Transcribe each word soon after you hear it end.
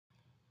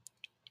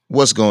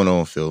What's going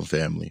on, film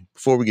family?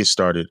 Before we get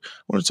started, I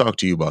want to talk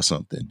to you about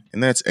something,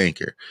 and that's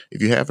Anchor.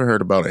 If you haven't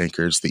heard about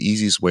Anchor, it's the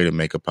easiest way to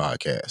make a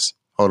podcast.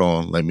 Hold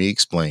on, let me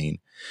explain.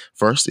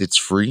 First, it's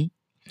free.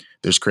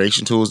 There's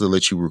creation tools that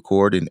let you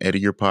record and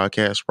edit your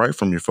podcast right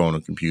from your phone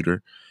or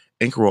computer.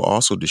 Anchor will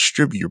also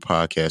distribute your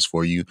podcast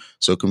for you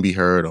so it can be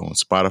heard on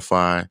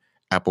Spotify,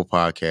 Apple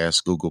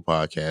Podcasts, Google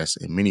Podcasts,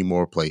 and many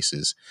more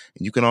places.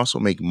 And you can also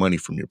make money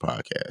from your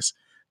podcast.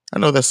 I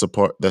know that's the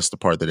part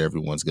that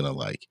everyone's going to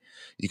like.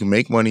 You can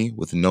make money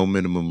with no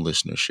minimum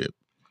listenership.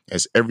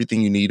 That's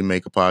everything you need to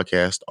make a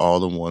podcast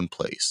all in one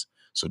place.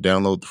 So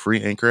download the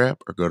free Anchor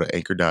app or go to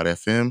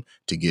anchor.fm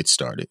to get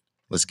started.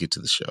 Let's get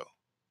to the show.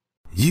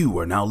 You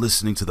are now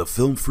listening to the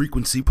Film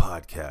Frequency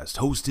Podcast,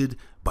 hosted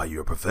by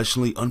your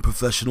professionally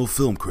unprofessional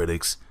film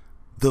critics,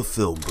 the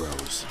Film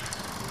Bros.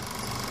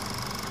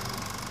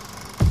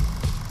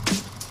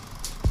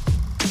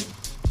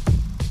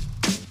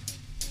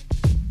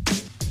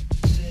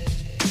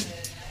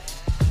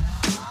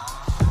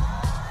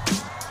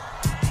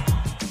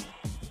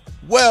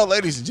 Well,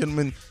 ladies and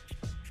gentlemen,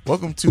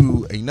 welcome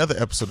to another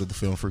episode of the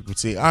Film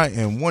Frequency. I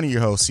am one of your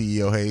hosts,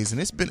 CEO Hayes,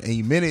 and it's been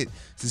a minute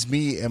since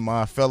me and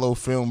my fellow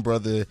film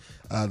brother,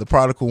 the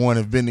Prodigal One,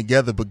 have been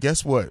together. But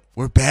guess what?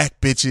 We're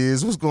back,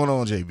 bitches. What's going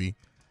on, JB?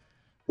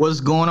 What's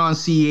going on,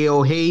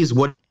 CEO Hayes?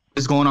 What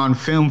is going on,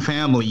 film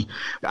family?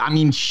 I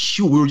mean,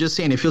 shoot, we were just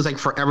saying it feels like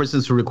forever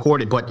since we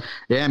recorded, but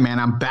yeah, man,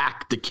 I'm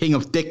back, the king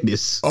of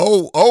thickness.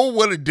 Oh,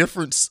 what a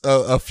difference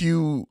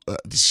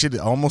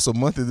almost a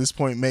month at this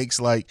point makes.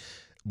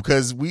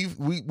 Because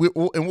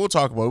we'll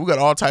talk about it. We got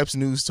all types of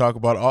news to talk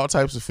about, all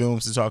types of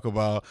films to talk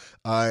about.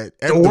 The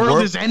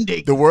world is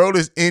ending. The world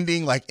is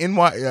ending. Like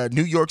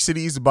New York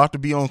City is about to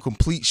be on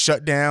complete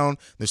shutdown.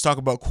 There's talk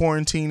about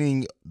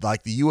quarantining,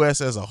 like the U.S.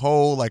 as a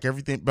whole, like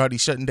everybody's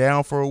shutting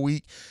down for a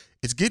week.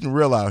 It's getting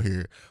real out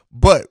here.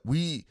 But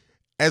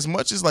as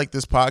much as like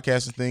this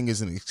podcasting thing is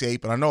an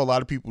escape, and I know a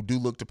lot of people do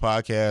look to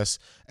podcasts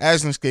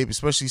as an escape,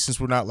 especially since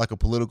we're not like a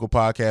political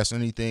podcast or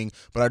anything.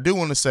 But I do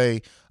want to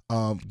say,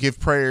 give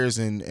prayers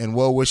and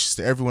well wishes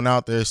to everyone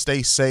out there.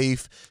 Stay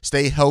safe,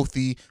 stay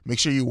healthy, make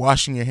sure you're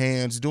washing your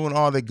hands, doing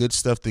all that good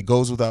stuff that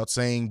goes without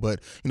saying.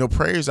 But,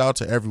 prayers out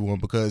to everyone,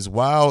 because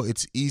while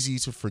it's easy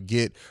to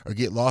forget or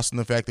get lost in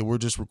the fact that we're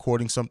just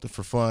recording something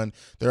for fun,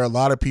 there are a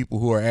lot of people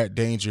who are at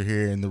danger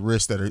here and the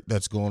risk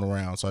that's going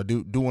around. So I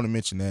do want to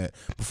mention that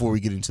before we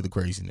get into the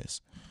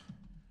craziness.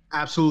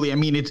 Absolutely. I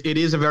mean, it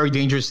is a very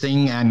dangerous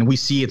thing, and we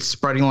see it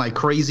spreading like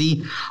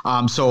crazy.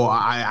 So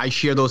I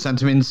share those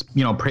sentiments,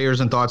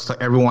 prayers and thoughts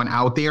to everyone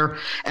out there.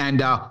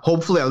 And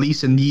hopefully, at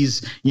least in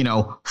these,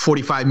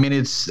 45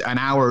 minutes, an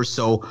hour or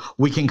so,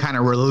 we can kind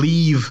of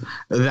relieve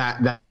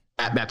that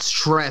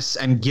stress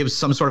and give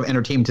some sort of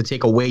entertainment to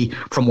take away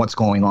from what's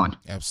going on.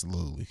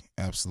 Absolutely.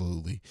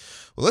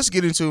 Well, let's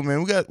get into it,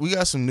 man. We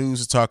got some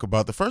news to talk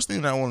about. The first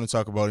thing that I want to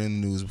talk about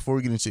in the news before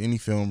we get into any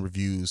film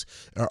reviews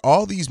are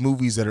all these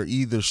movies that are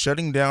either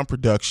shutting down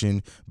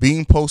production,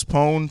 being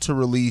postponed to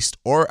release,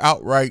 or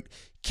outright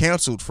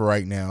canceled for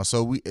right now.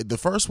 So the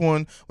first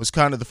one was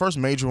the first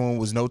major one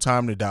was No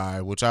Time to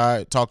Die, which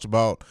I talked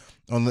about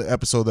on the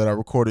episode that I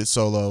recorded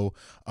solo.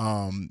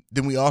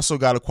 Then we also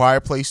got A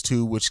Quiet Place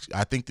 2, which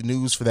I think the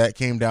news for that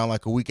came down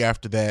like a week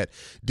after that.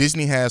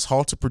 Disney has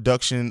halted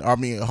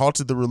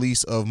the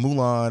release of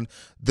Mulan,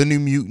 The New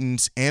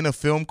Mutants, and a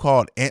film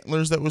called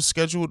Antlers that was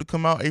scheduled to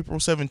come out April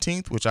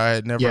 17th, which I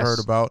had never heard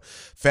about.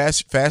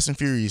 Fast and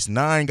Furious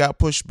 9 got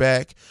pushed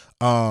back.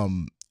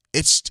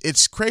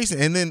 It's crazy.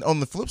 And then on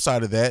the flip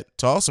side of that,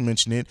 to also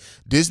mention it,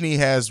 Disney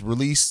has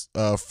released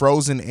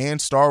Frozen and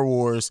Star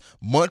Wars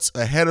months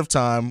ahead of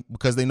time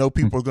because they know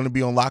people are going to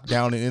be on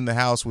lockdown and in the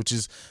house, which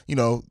is,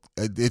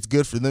 it's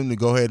good for them to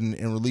go ahead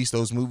and release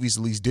those movies,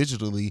 at least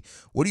digitally.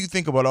 What do you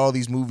think about all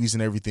these movies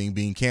and everything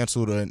being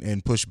canceled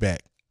and pushed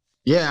back?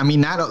 Yeah, I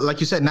mean,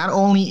 like you said, not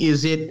only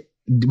is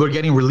we're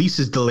getting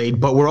releases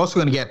delayed, but we're also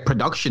going to get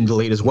production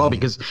delayed as well,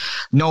 because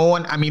no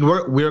one, I mean,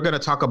 we're going to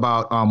talk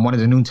about one of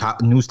the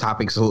news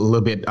topics a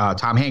little bit,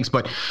 Tom Hanks,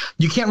 but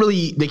they can't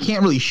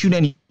really shoot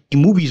any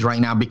movies right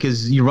now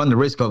because you run the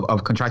risk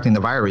of contracting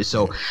the virus.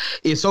 So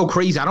it's so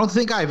crazy. I don't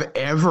think I've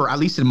ever, at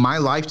least in my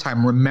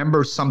lifetime,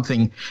 remember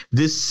something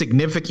this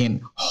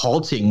significant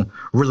halting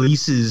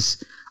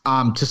releases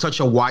to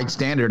such a wide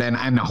standard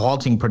and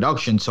halting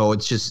production. So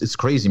it's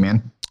crazy,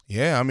 man.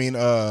 Yeah, I mean,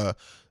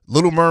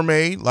 Little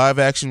Mermaid live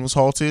action was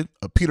halted.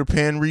 A Peter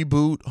Pan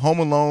reboot. Home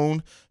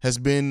Alone has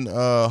been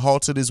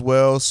halted as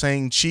well.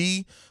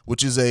 Shang-Chi,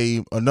 which is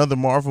another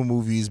Marvel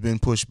movie, has been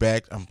pushed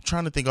back. I'm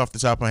trying to think off the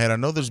top of my head. I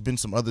know there's been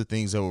some other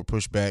things that were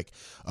pushed back,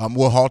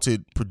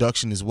 halted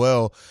production as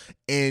well.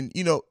 And,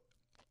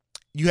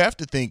 you have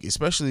to think,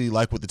 especially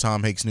like with the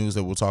Tom Hanks news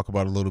that we'll talk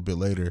about a little bit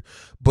later.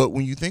 But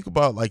when you think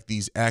about like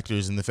these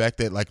actors and the fact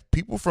that like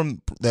people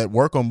that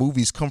work on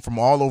movies come from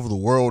all over the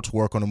world to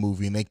work on a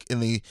movie, and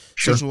they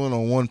schedule in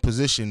on one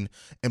position,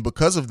 and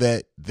because of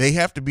that, they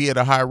have to be at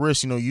a high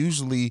risk.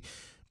 Usually,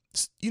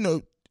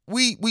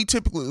 we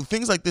typically,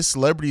 things like this,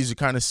 celebrities are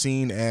kind of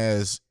seen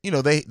as,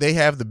 they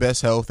have the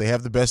best health, they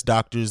have the best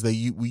doctors.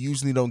 We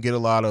usually don't get a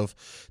lot of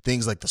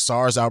things like the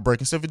SARS outbreak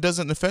and stuff. It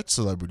doesn't affect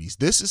celebrities.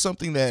 This is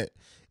something that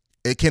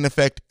it can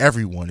affect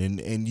everyone,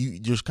 and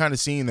you're kind of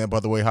seeing that by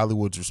the way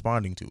Hollywood's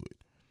responding to it.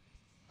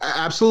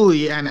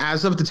 Absolutely. And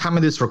as of the time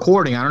of this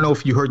recording, I don't know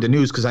if you heard the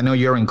news because I know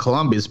you're in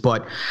Columbus,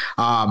 but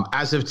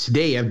as of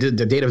today, the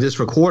date of this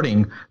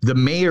recording, the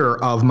mayor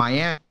of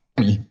Miami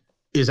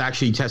is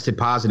actually tested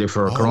positive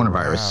for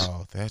coronavirus.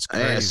 Wow, that's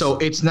crazy. So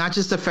it's not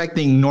just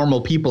affecting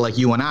normal people like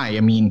you and I.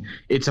 I mean,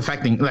 it's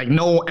affecting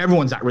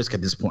everyone's at risk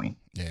at this point.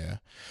 Yeah.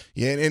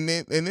 Yeah, and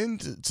then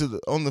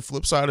on the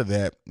flip side of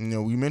that,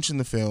 we mentioned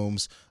the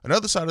films.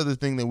 Another side of the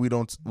thing that we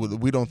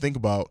don't think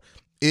about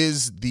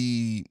is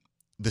the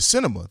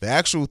cinema, the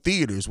actual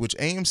theaters, which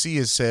AMC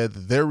has said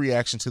that their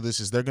reaction to this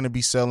is they're going to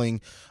be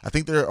selling. I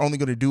think they're only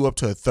going to do up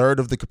to a third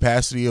of the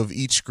capacity of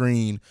each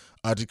screen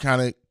to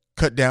kind of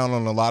cut down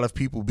on a lot of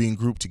people being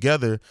grouped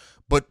together.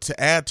 But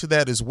to add to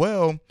that as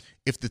well,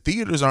 if the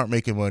theaters aren't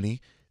making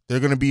money, there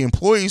are going to be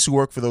employees who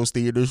work for those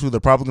theaters who they're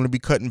probably going to be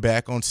cutting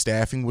back on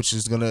staffing, which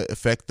is going to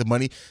affect the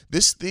money.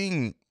 This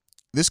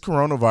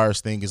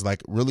coronavirus thing is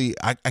like really,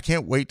 I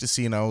can't wait to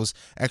see. And I was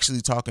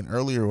actually talking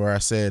earlier where I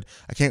said,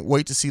 I can't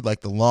wait to see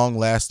like the long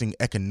lasting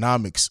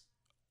economics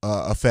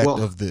effect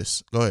of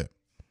this. Go ahead.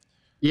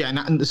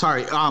 Yeah.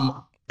 Sorry.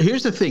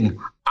 Here's the thing.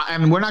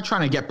 And we're not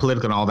trying to get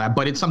political and all that,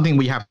 but it's something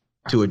we have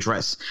to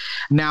address.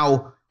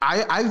 Now,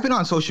 I've been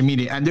on social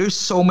media and there's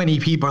so many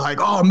people like,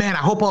 oh man, I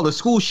hope all the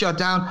schools shut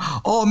down.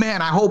 Oh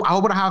man, I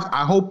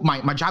hope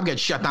my job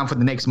gets shut down for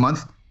the next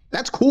month.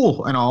 That's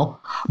cool and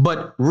all,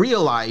 but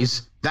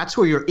realize that's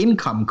where your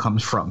income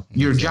comes from,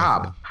 your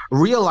job.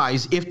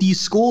 Realize if these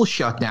schools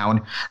shut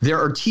down, there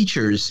are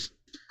teachers,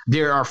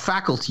 there are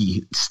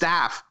faculty,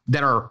 staff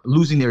that are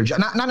losing their job,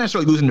 not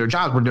necessarily losing their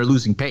jobs, but they're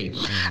losing pay.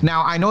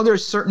 Now, I know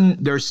there's certain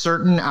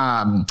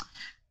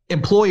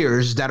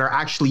employers that are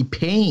actually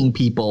paying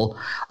people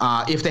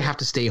if they have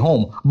to stay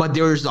home, but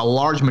there's a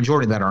large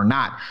majority that are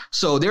not.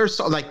 So there's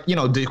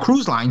the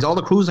cruise lines, all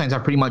the cruise lines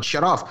are pretty much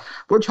shut off.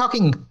 We're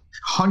talking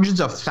hundreds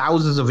of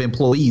thousands of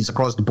employees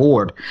across the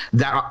board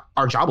that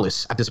are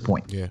jobless at this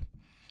point. Yeah.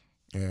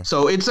 Yeah.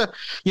 So it's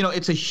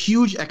a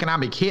huge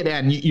economic hit,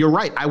 and you're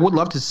right. I would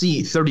love to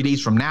see 30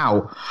 days from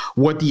now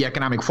what the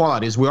economic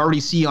fallout is. We already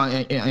see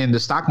in the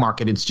stock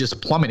market, it's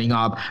just plummeting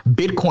up.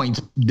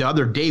 Bitcoin the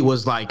other day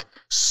was like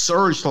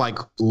surged like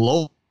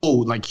low,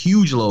 like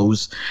huge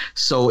lows.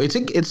 So it's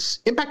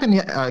impacting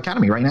the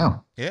economy right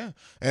now. Yeah,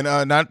 and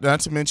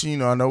not to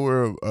mention, I know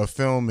we're a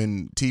film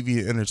and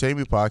TV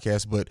entertainment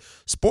podcast, but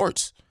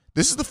sports.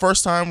 This is the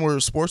first time where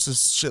sports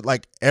is shit.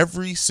 Like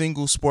every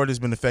single sport has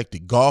been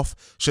affected. Golf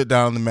shut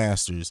down the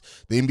Masters.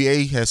 The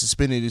NBA has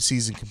suspended its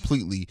season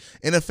completely.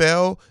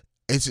 NFL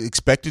is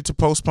expected to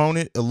postpone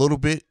it a little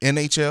bit.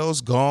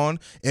 NHL's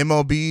gone.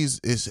 MLB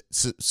is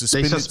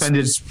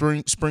suspended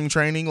spring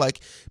training.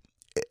 Like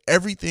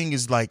everything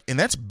is like, and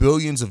that's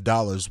billions of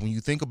dollars when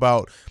you think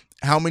about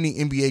how many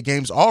NBA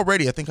games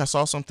already. I think I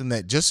saw something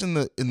that just in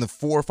the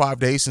 4 or 5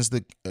 days since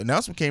the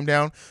announcement came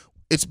down,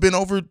 it's been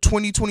over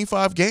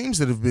 25 games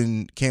that have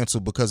been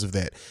canceled because of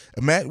that.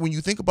 Matt, when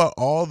you think about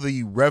all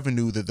the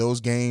revenue that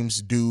those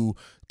games do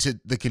to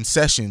the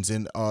concessions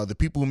and the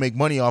people who make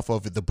money off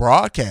of it, the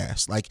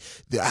broadcast, like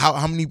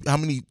how many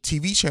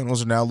TV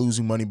channels are now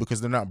losing money because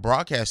they're not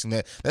broadcasting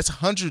that. That's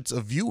hundreds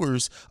of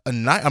viewers a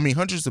night. I mean,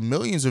 hundreds of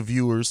millions of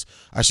viewers,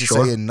 I should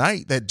say, a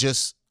night that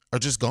just are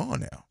just gone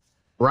now.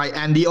 Right.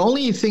 And the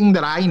only thing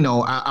that I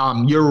know,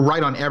 you're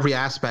right on every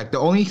aspect. The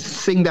only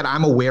thing that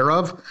I'm aware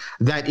of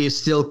that is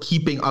still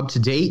keeping up to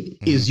date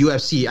is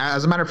UFC.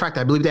 As a matter of fact,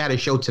 I believe they had a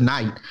show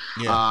tonight.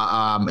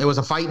 Yeah. It was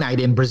a fight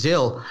night in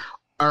Brazil.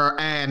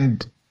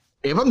 And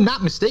if I'm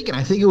not mistaken,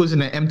 I think it was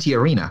in an empty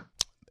arena.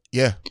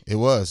 Yeah, it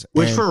was.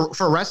 Which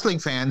for wrestling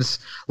fans,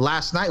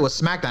 last night was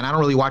SmackDown. I don't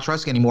really watch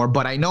wrestling anymore,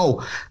 but I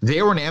know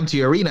they were in an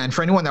empty arena. And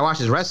for anyone that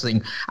watches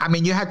wrestling, I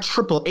mean, you had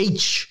Triple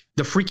H,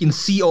 the freaking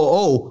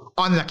COO,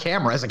 on the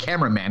camera as a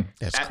cameraman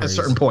at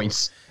certain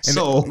points. And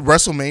so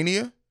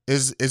WrestleMania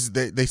is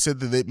they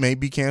said that it may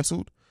be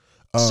canceled.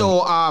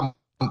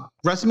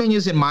 WrestleMania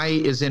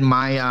is in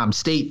my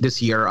state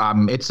this year.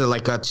 It's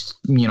like a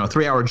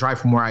 3-hour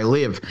drive from where I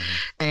live,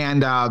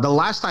 and the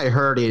last I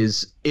heard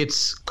is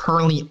it's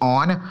currently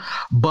on,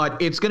 but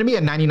it's going to be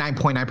a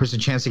 99.9%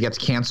 chance it gets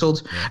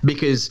canceled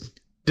because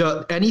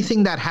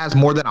anything that has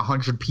more than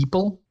 100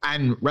 people,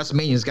 and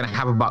WrestleMania is going to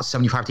have about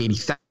 75 to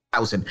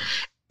 80,000.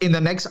 In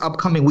the next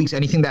upcoming weeks,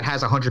 anything that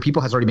has 100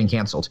 people has already been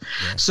canceled.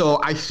 Yeah. So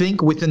I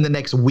think within the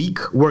next week,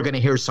 we're going to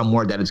hear some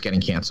word that it's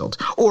getting canceled,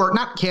 or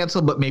not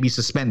canceled, but maybe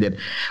suspended.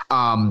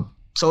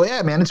 So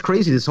yeah, man, it's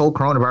crazy. This whole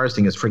coronavirus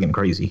thing is freaking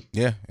crazy.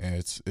 Yeah,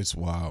 it's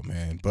wild,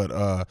 man.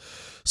 But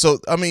so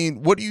I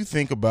mean, what do you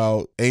think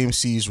about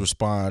AMC's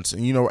response?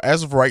 And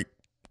as of right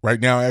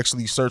now, I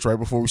actually searched right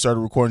before we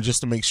started recording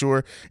just to make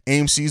sure.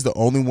 AMC is the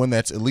only one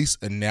that's at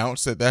least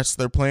announced that that's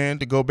their plan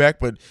to go back.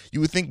 But you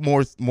would think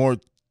more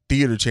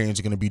theater chains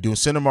are going to be doing.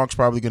 Cinemark's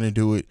probably going to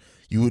do it.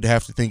 You would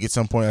have to think at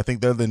some point. I think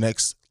they're the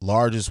next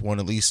largest one,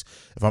 at least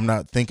if I'm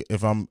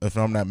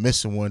not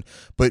missing one.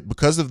 But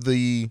because of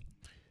the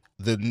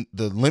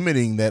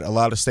limiting that a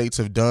lot of states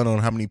have done on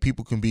how many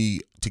people can be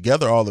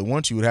together all at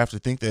once, you would have to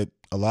think that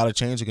a lot of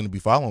chains are going to be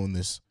following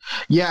this.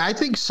 Yeah, I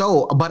think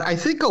so. But I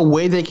think a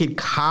way they could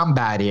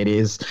combat it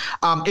is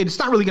it's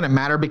not really going to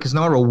matter because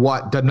no matter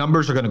what, the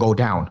numbers are going to go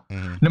down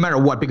no matter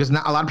what, because a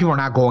lot of people are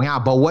not going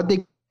out. But what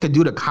they could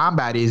do to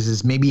combat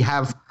is maybe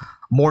have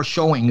more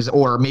showings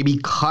or maybe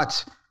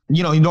cut.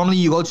 Normally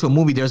you go to a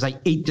movie, there's like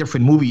 8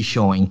 different movies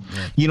showing.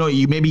 Yeah.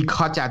 You maybe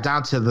cut that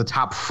down to the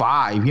top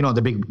 5,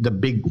 the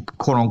big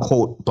quote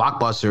unquote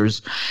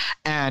blockbusters,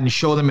 and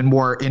show them in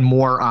more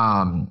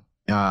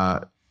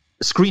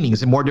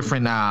screenings and more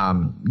different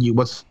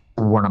what's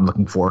the word I'm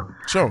looking for?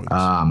 Showings.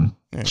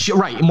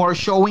 Right, more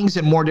showings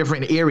in more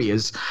different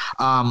areas.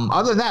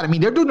 Other than that, I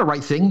mean, they're doing the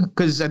right thing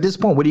because at this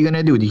point, what are you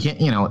going to do? You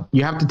can't,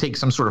 you have to take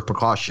some sort of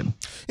precaution.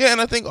 Yeah, and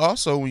I think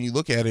also when you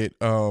look at it,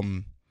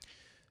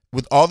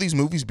 with all these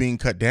movies being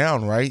cut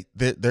down, right,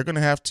 they're going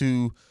to have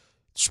to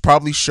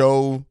probably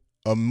show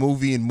a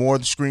movie in more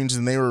screens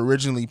than they were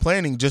originally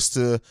planning just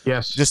to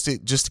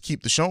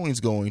keep the showings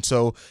going.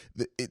 So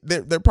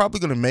they're probably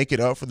going to make it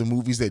up for the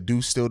movies that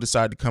do still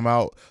decide to come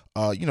out.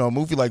 A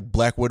movie like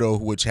Black Widow,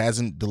 which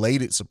hasn't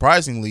delayed it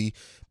surprisingly.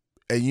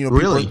 And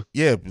really,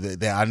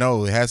 I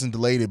know it hasn't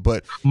delayed it,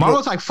 but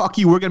Marvel's like, fuck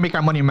you, we're gonna make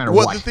our money no matter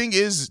what. Well, the thing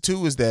is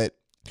too is that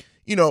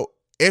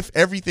if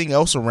everything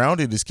else around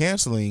it is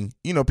canceling,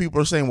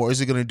 people are saying, well, is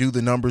it going to do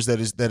the numbers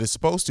that it's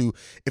supposed to?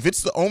 If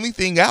it's the only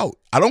thing out,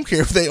 I don't care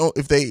if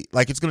they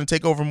like, it's going to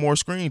take over more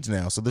screens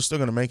now, so they're still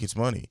going to make its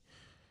money.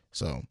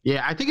 So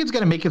yeah, I think it's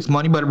going to make its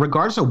money, but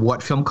regardless of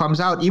what film comes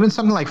out, even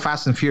something like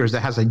Fast and Furious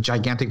that has a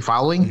gigantic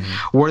following,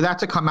 were that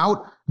to come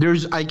out,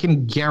 I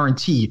can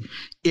guarantee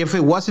if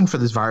it wasn't for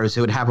this virus,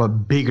 it would have a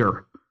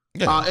bigger.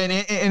 Yeah. In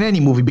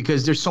any movie,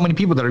 because there's so many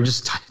people that are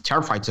just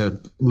terrified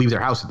to leave their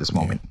house at this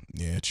moment.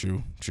 Yeah,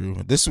 true.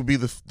 This would be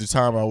the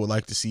time I would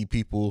like to see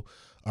people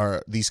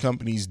these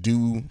companies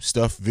do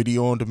stuff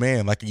video on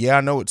demand. Like, yeah,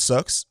 I know it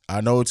sucks.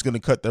 I know it's going to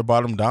cut their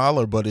bottom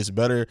dollar, but it's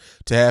better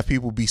to have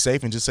people be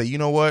safe and just say, you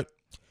know what?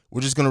 We're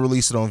just going to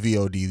release it on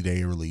VOD the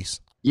day of release.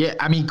 Yeah,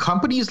 I mean,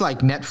 companies like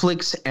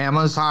Netflix,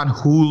 Amazon,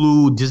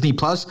 Hulu, Disney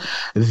Plus,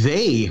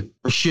 they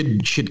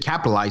should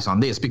capitalize on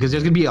this because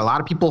there's going to be a lot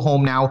of people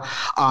home now.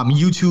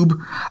 YouTube,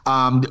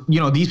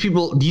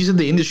 these are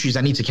the industries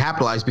that need to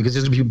capitalize because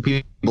there's going to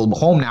be people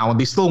home now and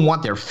they still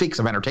want their fix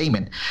of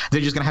entertainment.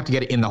 They're just going to have to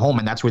get it in the home,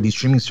 and that's where these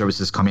streaming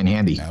services come in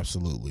handy.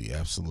 Absolutely.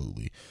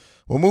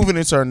 Well, moving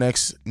into our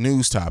next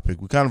news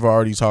topic, we kind of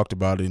already talked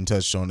about it and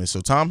touched on it. So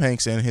Tom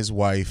Hanks and his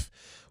wife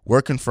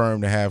were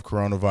confirmed to have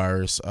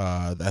coronavirus.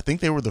 I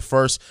think they were the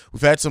first.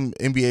 We've had some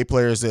NBA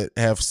players that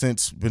have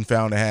since been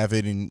found to have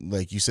it, and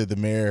like you said, the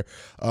mayor,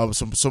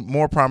 some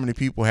more prominent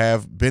people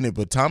have been it.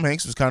 But Tom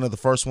Hanks was kind of the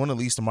first one, at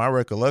least in my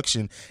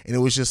recollection, and it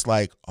was just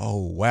like,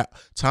 oh wow,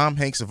 Tom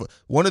Hanks,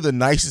 one of the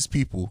nicest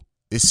people,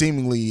 is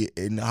seemingly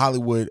in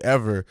Hollywood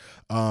ever,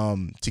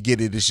 to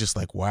get it. It's just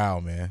like, wow,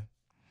 man.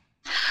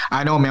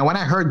 I know, man. When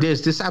I heard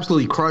this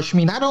absolutely crushed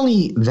me. Not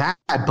only that,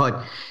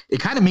 but it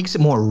kind of makes it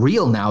more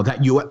real now that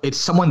it's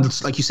someone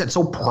that's, like you said,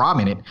 so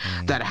prominent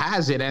that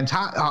has it. And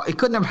it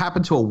couldn't have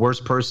happened to a worse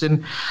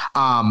person.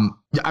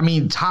 I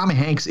mean, Tom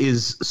Hanks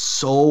is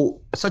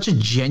such a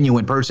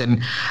genuine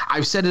person.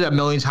 I've said it a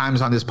million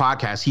times on this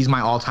podcast. He's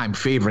my all-time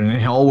favorite,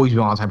 and he'll always be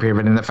my all-time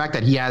favorite. And the fact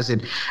that he has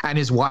it, and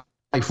his wife,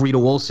 Rita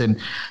Wilson,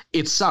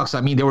 it sucks.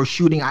 I mean, they were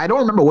shooting, I don't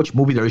remember which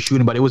movie they were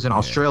shooting, but it was in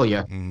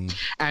Australia.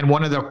 And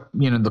one of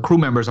the crew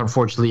members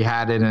unfortunately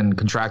had it and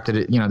contracted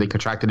it. They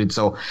contracted it.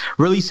 So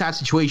really sad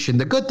situation.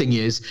 The good thing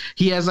is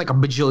he has like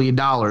 $1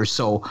 bajillion.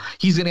 So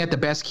he's going to get the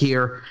best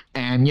care,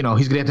 and, he's going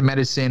to get the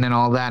medicine and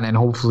all that. And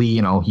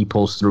hopefully, he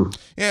pulls through.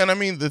 Yeah. And I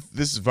mean,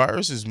 this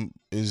virus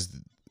is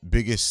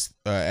biggest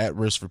at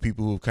risk for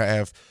people who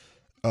have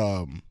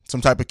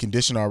some type of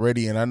condition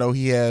already. And I know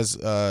he has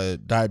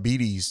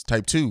diabetes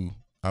type 2.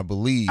 I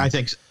believe.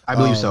 I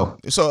believe so.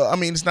 So, I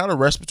mean, it's not a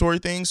respiratory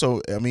thing.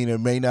 So, I mean,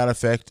 it may not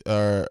affect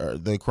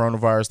the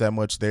coronavirus that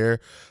much there.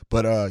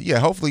 But, yeah,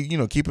 hopefully,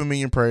 keep him in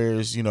your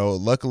prayers.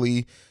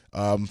 Luckily,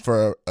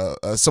 for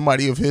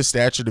somebody of his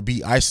stature to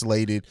be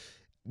isolated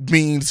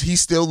means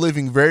he's still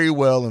living very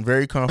well and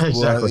very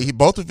comfortable. Exactly.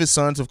 Both of his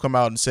sons have come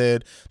out and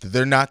said that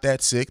they're not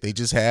that sick. They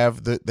just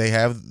have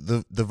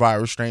the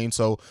virus strain.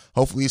 So,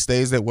 hopefully it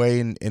stays that way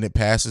and it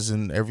passes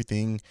and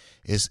everything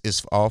is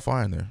all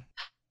fine there.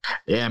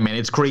 Yeah, man,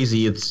 it's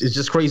crazy. It's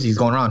just crazy. It's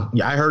going on.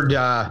 Yeah, I heard.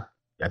 I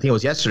think it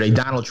was yesterday.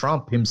 Donald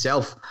Trump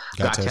himself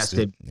got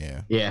tested.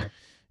 Yeah.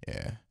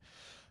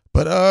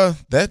 But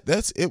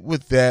that's it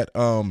with that.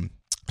 One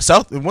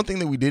thing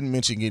that we didn't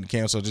mention getting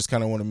canceled. I just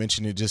kind of want to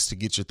mention it just to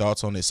get your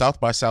thoughts on it. South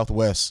by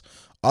Southwest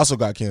also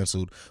got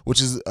canceled,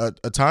 which is a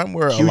time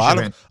where a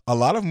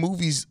lot of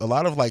movies, a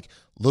lot of like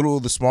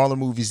the smaller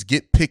movies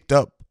get picked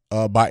up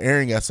by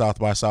airing at South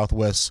by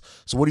Southwest.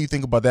 So what do you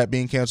think about that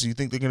being canceled? You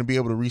think they're going to be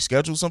able to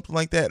reschedule something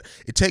like that?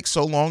 It takes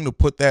so long to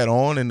put that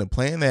on and to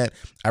plan that.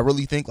 I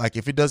really think like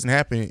if it doesn't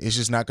happen, it's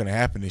just not going to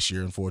happen this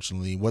year,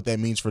 unfortunately. What that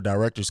means for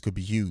directors could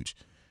be huge.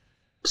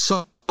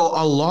 So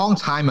a long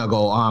time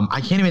ago,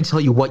 I can't even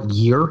tell you what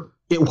year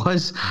it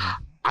was.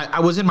 I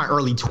was in my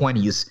early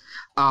 20s.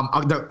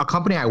 A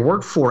company I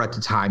worked for at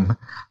the time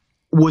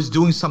was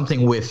doing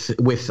something with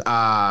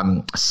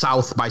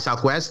South by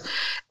Southwest,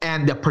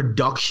 and the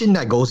production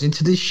that goes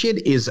into this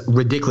shit is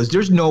ridiculous.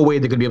 There's no way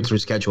they're gonna be able to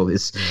reschedule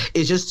this.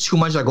 It's just too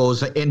much that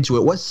goes into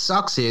it. What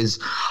sucks is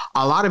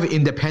a lot of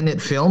independent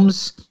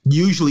films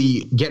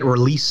usually get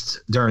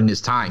released during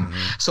this time,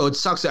 so it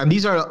sucks. And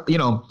these are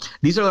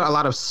a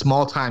lot of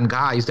small time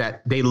guys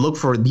that they look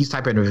for these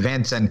type of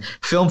events and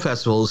film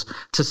festivals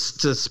to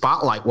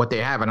spotlight what they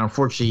have, and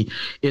unfortunately,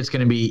 it's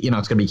gonna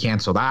be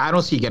canceled. I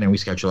don't see it getting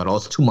rescheduled at all.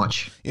 It's too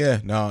much. Yeah,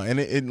 no, and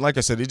it like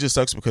I said, it just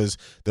sucks because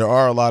there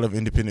are a lot of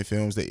independent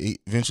films that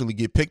eventually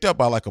get picked up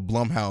by like a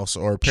Blumhouse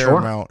or a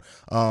Paramount,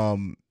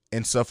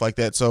 and stuff like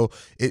that. So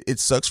it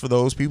sucks for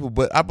those people,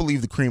 but I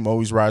believe the cream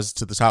always rises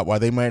to the top. While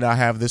they might not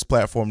have this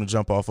platform to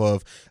jump off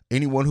of,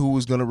 anyone who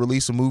was going to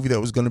release a movie that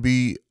was going to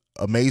be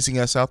amazing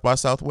at South by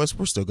Southwest,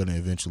 we're still going to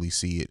eventually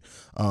see it.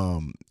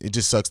 It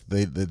just sucks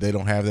that they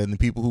don't have that, and the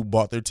people who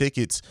bought their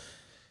tickets,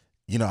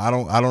 I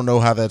don't know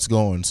how that's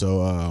going.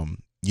 So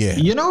yeah,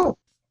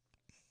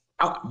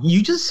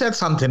 you just said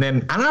something,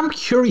 and I'm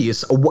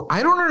curious.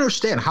 I don't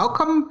understand. How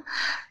come?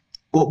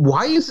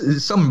 Why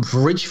is some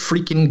rich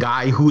freaking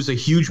guy who's a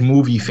huge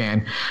movie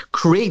fan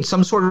create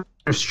some sort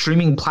of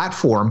streaming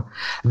platform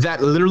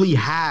that literally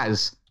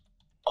has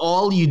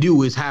all you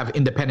do is have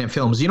independent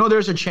films?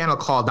 There's a channel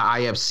called the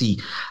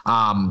IFC.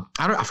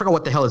 I forgot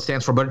what the hell it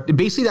stands for, but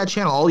basically that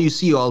channel, all you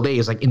see all day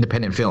is like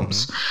independent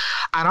films.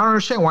 I don't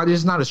understand why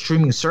there's not a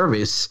streaming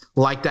service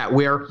like that,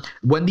 where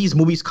when these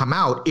movies come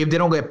out, if they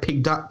don't get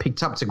picked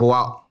up to go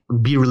out,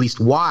 be released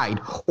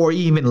wide, or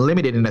even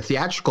limited in a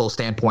theatrical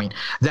standpoint,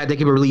 that they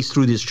can be released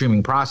through the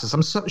streaming process.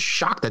 I'm so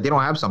shocked that they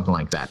don't have something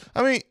like that.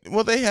 I mean,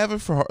 well, they have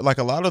it for like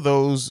a lot of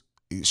those.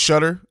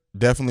 Shudder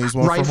definitely is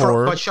one for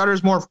horror, but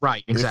Shudder's more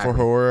exactly for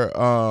horror.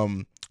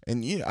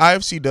 And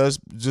IFC does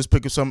just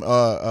pick up some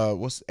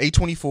what's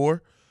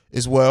A24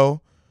 as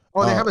well.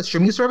 Oh, they have a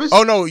streaming service?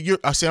 Oh no,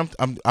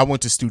 I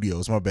went to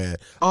studios. My bad.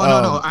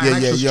 Oh no.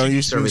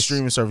 You're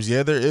streaming service.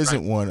 Yeah, there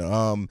isn't one.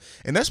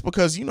 And that's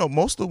because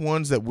most of the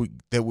ones that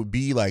would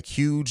be like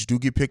huge do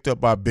get picked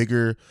up by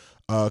bigger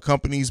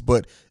companies.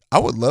 But I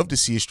would love to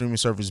see a streaming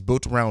service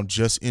built around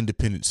just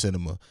independent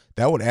cinema.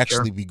 That would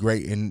actually be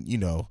great. And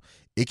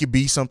it could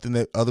be something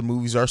that other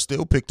movies are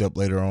still picked up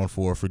later on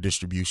for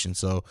distribution.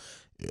 So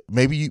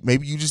maybe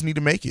you just need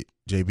to make it,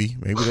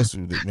 JB.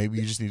 Maybe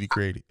you just need to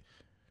create it.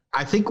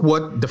 I think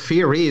what the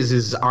fear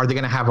is are they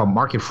going to have a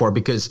market for it?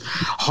 Because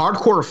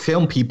hardcore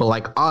film people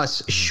like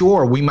us,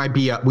 sure, we might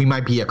be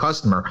a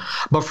customer,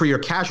 but for your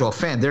casual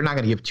fan, they're not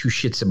going to give two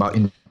shits about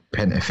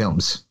independent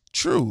films.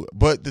 True,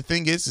 but the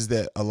thing is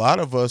that a lot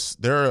of us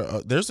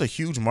there's a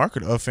huge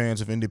market of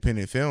fans of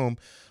independent film.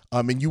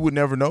 And you would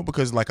never know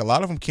because like a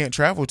lot of them can't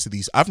travel to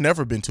these. I've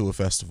never been to a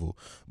festival,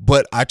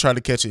 but I try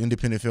to catch an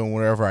independent film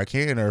wherever I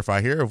can or if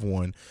I hear of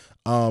one.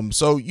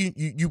 So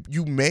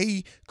you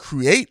may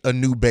create a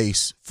new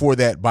base for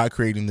that by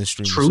creating this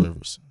streaming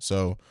service.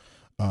 So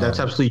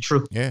that's absolutely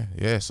true.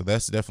 Yeah. So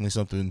that's definitely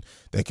something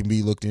that can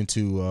be looked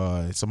into.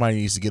 Somebody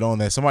needs to get on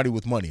that. Somebody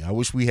with money. I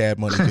wish we had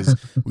money because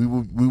we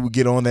would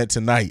get on that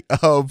tonight.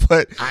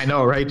 But I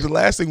know, right? The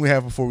last thing we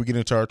have before we get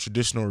into our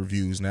traditional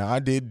reviews. Now, I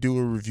did do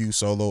a review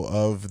solo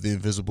of The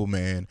Invisible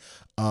Man.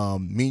 Me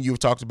and you have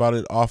talked about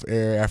it off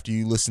air after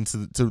you listened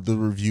to the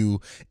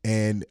review,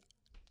 and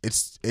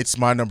it's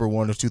my number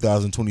one of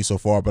 2020 so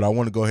far, but I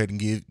want to go ahead and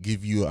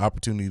give you an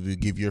opportunity to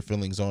give your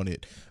feelings on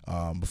it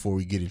before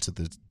we get into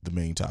the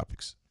main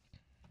topics.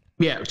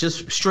 Yeah,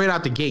 just straight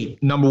out the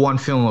gate, number one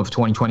film of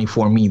 2020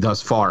 for me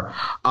thus far.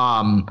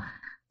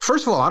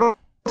 First of all, I don't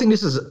think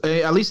this is,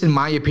 at least in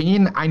my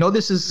opinion, I know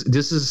this is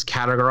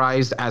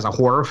categorized as a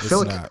horror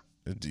film.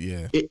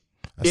 Yeah, it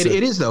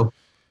is though.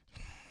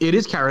 It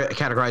is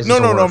categorized. No,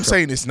 I'm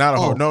saying it's not a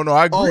horror. No,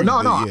 I agree. Oh,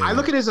 no. Yeah. I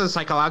look at it as a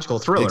psychological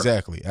thriller.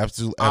 Exactly.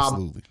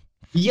 Absolutely.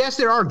 Yes,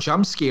 there are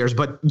jump scares,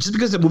 but just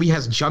because the movie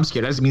has jump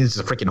scare doesn't mean it's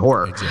a freaking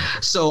horror.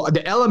 Exactly. So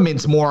the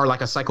element's more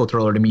like a psycho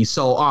thriller to me.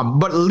 So,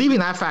 but leaving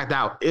that fact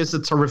out, it's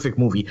a terrific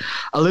movie.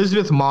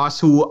 Elizabeth Moss,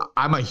 who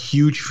I'm a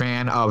huge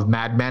fan of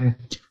Mad Men.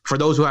 For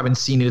those who haven't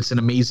seen it, it's an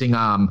amazing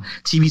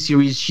TV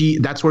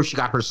series. That's where she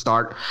got her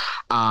start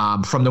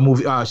from the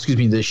movie.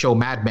 The show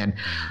Mad Men.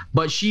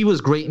 But she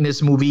was great in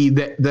this movie.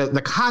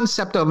 The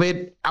concept of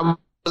it, I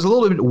was a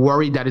little bit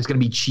worried that it's going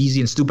to be cheesy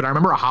and stupid. I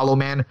remember Hollow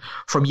Man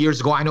from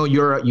years ago. I know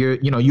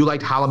you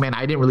liked Hollow Man.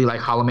 I didn't really like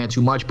Hollow Man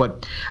too much,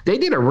 but they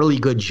did a really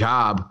good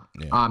job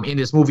in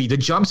this movie. The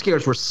jump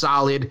scares were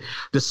solid.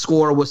 The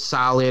score was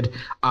solid.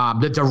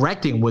 The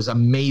directing was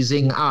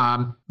amazing.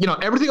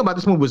 Everything about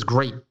this movie was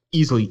great.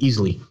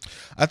 Easily.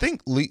 I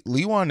think Lee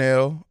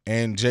Wanell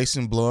and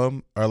Jason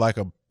Blum are like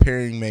a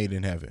pairing made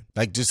in heaven.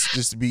 Like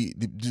just to be,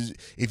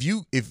 if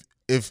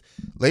if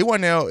Leigh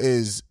Whannell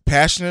is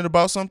passionate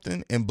about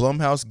something and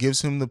Blumhouse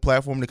gives him the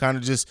platform to kind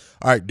of just,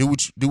 all right, do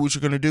what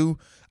you're gonna do,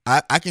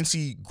 I can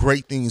see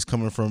great things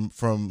coming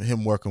from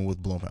him working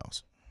with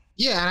Blumhouse.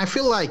 Yeah, and I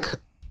feel like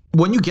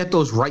when you get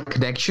those right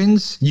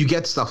connections, you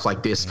get stuff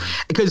like this.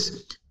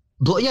 Because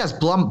yes,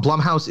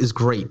 Blumhouse is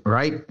great,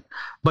 right?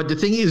 But the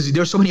thing is,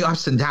 there's so many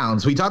ups and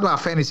downs. We talked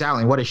about Fantasy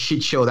Island, what a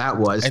shit show that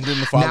was. And then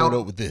to follow it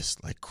up with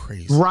this, like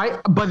crazy. Right?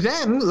 But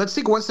then let's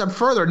take one step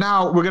further.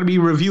 Now we're going to be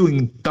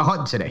reviewing The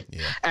Hunt today.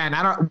 Yeah.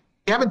 And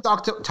we haven't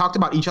talked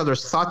about each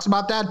other's thoughts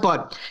about that,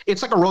 but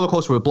it's like a roller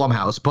coaster with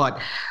Blumhouse. But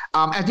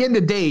at the end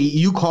of the day,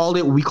 you called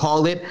it, we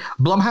called it.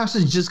 Blumhouse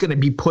is just going to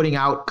be putting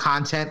out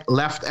content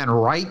left and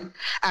right.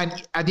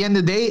 And at the end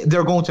of the day,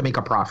 they're going to make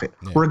a profit.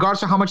 Yeah.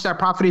 Regardless of how much that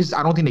profit is,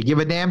 I don't think they give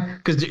a damn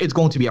because it's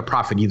going to be a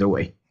profit either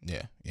way.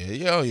 Yeah.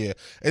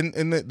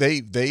 And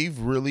they've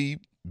really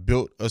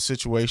built a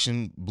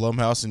situation,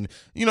 Blumhouse, and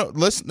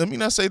let me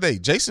not say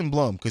Jason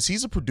Blum, because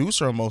he's a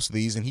producer on most of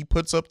these and he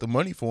puts up the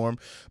money for them,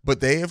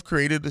 but they have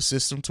created a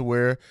system to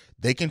where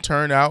they can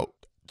turn out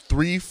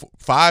 3,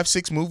 5,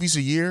 6 movies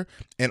a year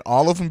and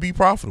all of them be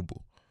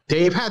profitable.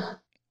 They've had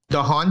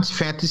The Hunt,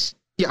 Fantasy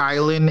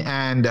Island,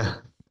 and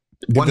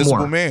one Invisible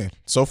more. Man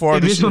so far.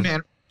 Invisible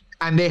Man,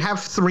 and they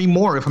have 3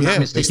 more if I'm not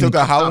mistaken. They still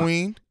got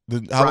Halloween,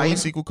 the Halloween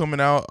sequel coming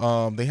out.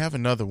 They have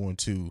another one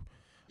too.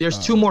 There's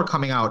 2 more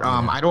coming out.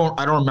 I don't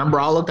remember.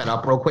 I'll look that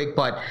up real quick.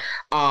 But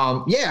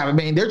yeah, I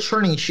mean, they're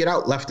churning shit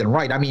out left and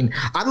right. I mean,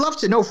 I'd love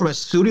to know from a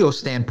studio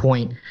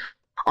standpoint,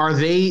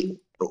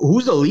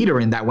 who's the leader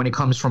in that when it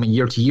comes from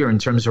year to year in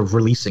terms of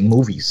releasing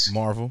movies?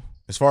 Marvel.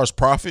 As far as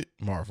profit,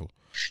 Marvel.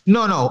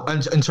 No,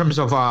 in terms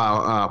of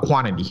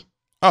quantity.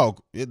 Oh,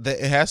 it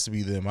has to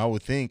be them, I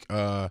would think.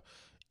 I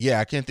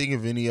can't think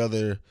of any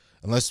other.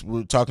 Unless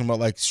we're talking about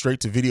like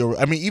straight to video.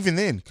 I mean, even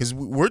then, because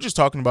we're just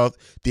talking about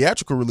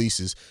theatrical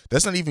releases.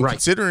 That's not even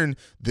considering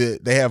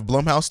they have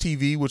Blumhouse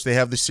TV, which they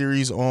have the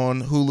series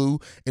on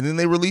Hulu, and then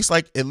they release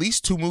like at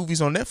least 2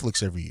 movies on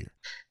Netflix every year.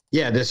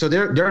 Yeah, so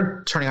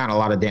they're turning out a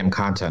lot of damn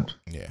content.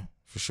 Yeah,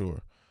 for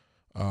sure.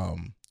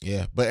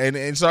 But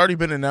it's already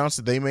been announced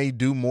that they may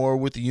do more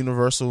with the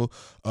Universal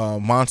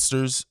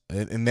monsters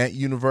in that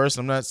universe.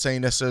 I'm not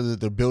saying necessarily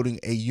that they're building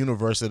a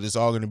universe that is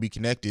all going to be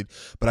connected,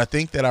 but I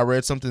think that I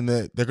read something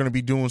that they're going to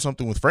be doing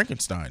something with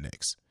Frankenstein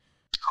next.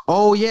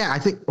 Oh yeah,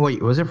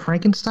 wait, was it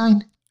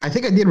Frankenstein? I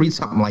think I did read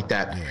something like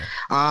that.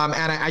 Yeah.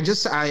 And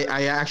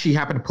I actually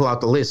happened to pull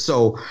out the list.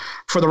 So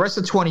for the rest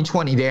of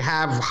 2020, they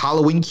have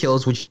Halloween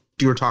Kills, which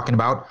you were talking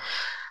about.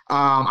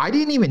 I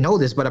didn't even know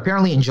this, but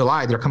apparently in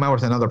July they're coming out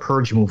with another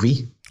Purge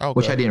movie,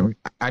 which I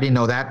didn't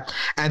know that,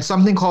 and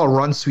something called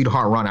Run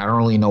Sweetheart Run. I don't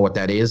really know what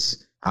that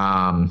is,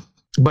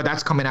 but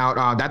that's coming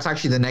out. That's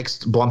actually the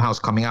next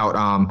Blumhouse coming out.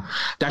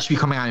 That should be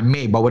coming out in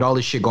May. But with all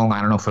this shit going on,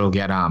 I don't know if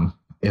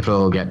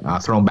it'll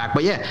get thrown back.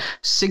 But yeah,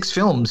 6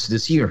 films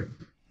this year.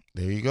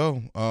 There you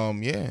go.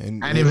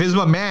 And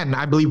Invisible Man,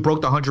 I believe,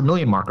 broke the 100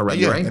 million mark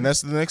already, right? And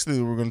that's the next thing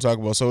that we're going to talk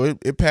about. So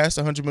it passed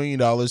 $100 million,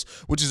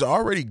 which is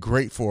already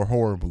great for a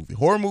horror movie.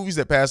 Horror movies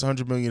that pass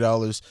 $100 million,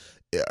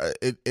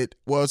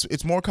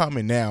 it's more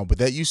common now, but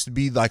that used to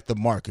be like the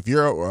mark. If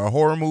you're a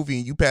horror movie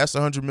and you pass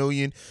 100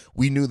 million,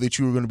 we knew that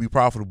you were going to be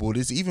profitable. It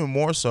is even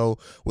more so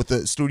with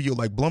a studio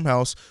like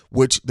Blumhouse,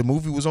 which the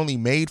movie was only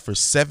made for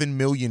 $7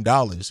 million,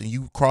 and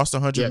you crossed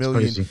 100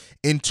 million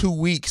in 2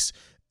 weeks.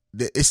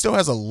 It still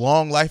has a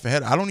long life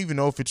ahead. I don't even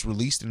know if it's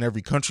released in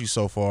every country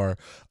so far.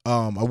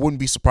 I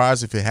wouldn't be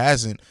surprised if it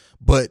hasn't.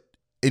 But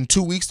in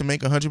 2 weeks to make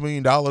 $100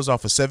 million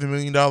off a $7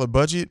 million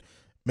budget,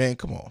 man,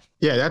 come on.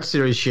 Yeah, that's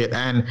serious shit.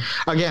 And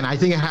again, I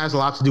think it has a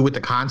lot to do with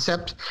the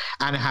concept,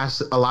 and it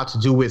has a lot to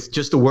do with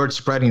just the word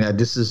spreading that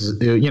this is,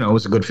 it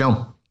was a good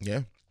film.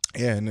 Yeah.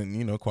 Yeah, and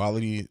then the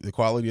quality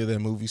of that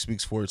movie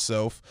speaks for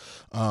itself,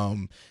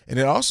 and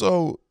it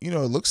also it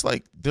looks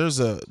like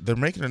they're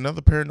making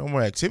another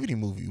Paranormal Activity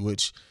movie,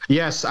 which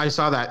yes, I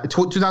saw that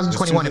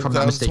 2021 if I'm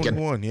not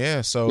mistaken.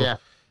 Yeah, so yeah.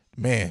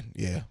 Man,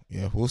 yeah,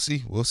 we'll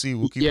see. We'll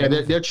keep. Yeah,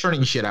 they're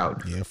churning shit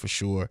out. Yeah, for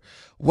sure.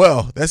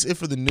 Well, that's it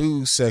for the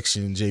news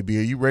section. JB,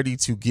 are you ready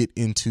to get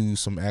into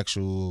some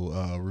actual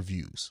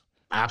reviews?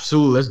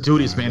 Absolutely. Let's do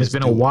this, man. It's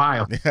been a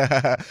while.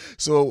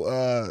 So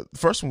the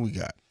first one we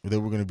got that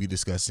we're going to be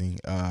discussing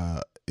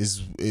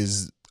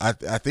is I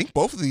think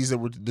both of these that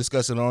we're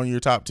discussing are on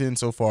your top 10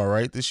 so far,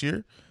 right, this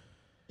year?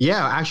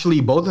 Yeah, actually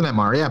both of them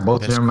are. Yeah,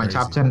 both of them are my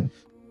top 10.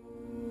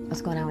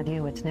 What's going on with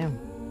you? What's new?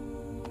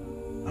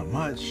 Not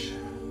much.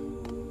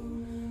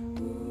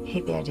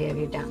 Hate the idea of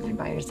you down there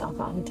by yourself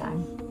all the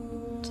time.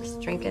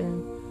 Just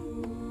drinking.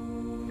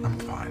 I'm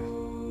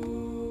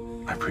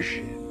fine. I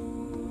appreciate it.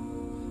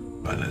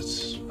 But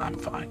I'm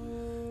fine.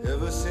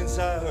 Ever since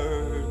I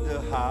heard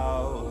the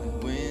howling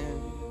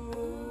wind,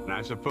 and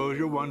I suppose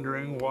you're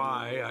wondering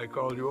why I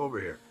called you over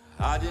here.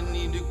 I didn't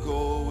need to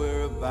go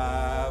where a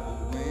Bible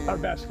went. Our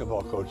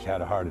basketball coach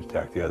had a heart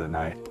attack the other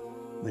night.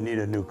 We need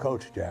a new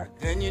coach, Jack.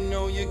 Then you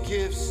know your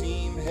gifts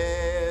seem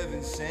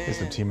heaven sent. Is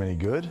the team any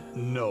good?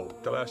 No.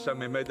 The last time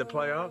we made the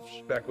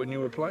playoffs, back when you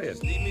were playing.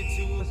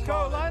 Let's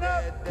go, line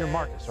up. You're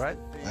Marcus, right?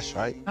 That's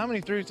right. How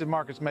many threes did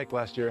Marcus make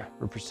last year?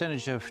 A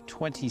percentage of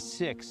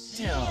 26.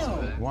 You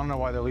want to know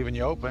why they're leaving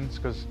you open? It's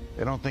because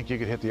they don't think you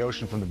could hit the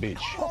ocean from the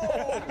beach.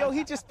 Yo,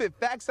 he just spit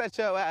facts at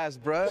your ass,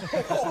 bruh.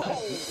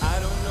 I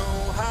don't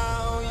know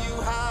how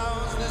you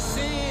house the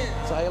sin.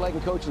 So how you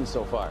liking coaching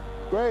so far?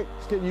 Great.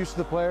 Just getting used to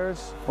the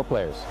players. What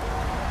players?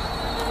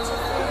 I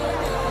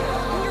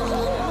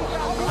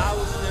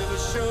was never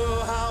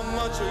sure how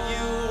much of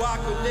you I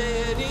could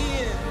let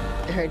in.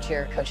 I heard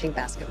you're coaching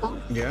basketball.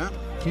 Yeah,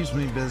 keeps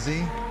me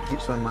busy,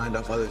 keeps my mind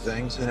off other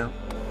things, you know.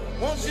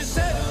 Once you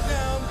settle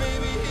down,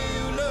 baby,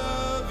 here you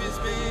love has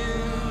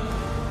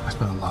been. I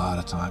spent a lot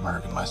of time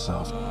hurting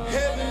myself.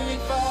 Heavenly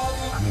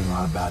Father, I made a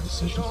lot of bad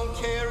decisions. don't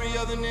carry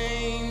other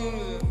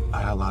names.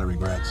 I had a lot of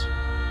regrets. 'Cause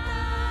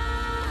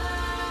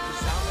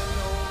I'm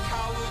no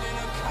coward in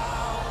a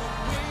coward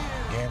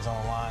win. Game's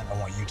on the line, I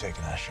want you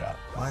taking that shot.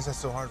 Why is that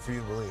so hard for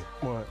you to believe?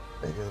 What?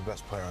 That you're the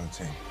best player on the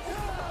team.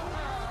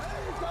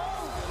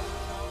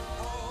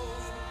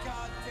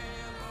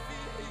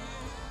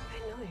 I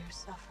know you're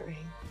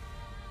suffering.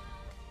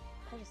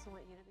 I just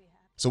want you to be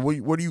happy. So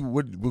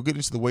we'll get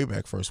into the way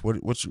back first. What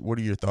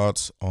are your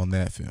thoughts on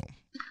that film?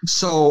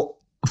 So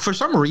for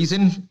some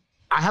reason,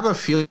 I have a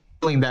feeling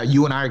that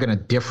you and I are going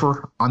to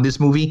differ on this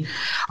movie.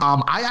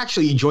 I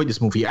actually enjoyed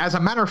this movie. As a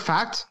matter of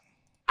fact,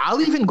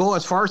 I'll even go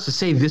as far as to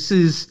say this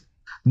is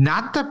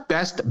not the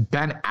best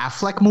Ben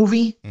Affleck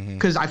movie,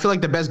 because I feel like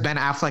the best Ben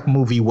Affleck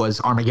movie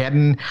was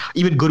Armageddon.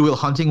 Even Good Will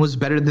Hunting was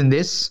better than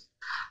this.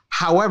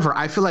 However,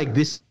 I feel like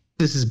this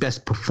is his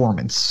best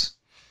performance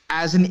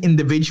as an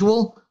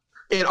individual.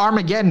 In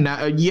Armageddon,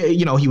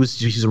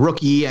 he's a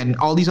rookie, and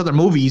all these other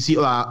movies,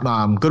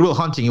 Good Will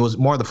Hunting, it was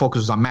more the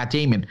focus was on Matt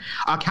Damon.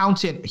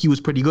 Accountant, he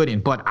was pretty good in,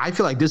 but I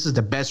feel like this is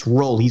the best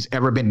role he's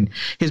ever been in,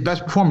 his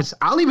best performance.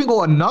 I'll even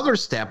go another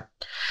step,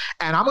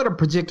 and I'm going to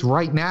predict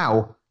right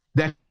now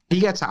that he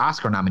gets an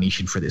Oscar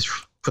nomination for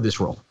this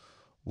role.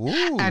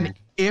 Ooh. And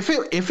if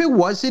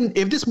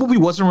this movie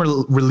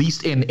wasn't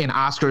released in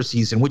Oscar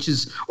season,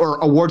 or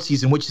award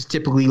season, which is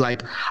typically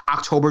like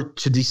October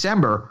to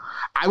December,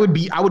 I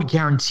would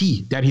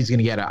guarantee that he's going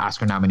to get an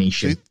Oscar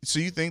nomination. So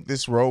you think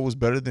this role was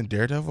better than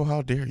Daredevil?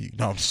 How dare you?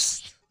 No, I'm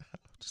just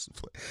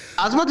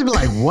I was about to be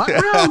like, what,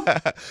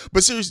 bro?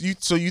 But seriously,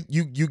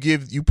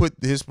 you put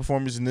his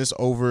performance in this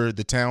over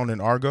The Town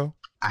and Argo?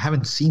 I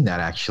haven't seen that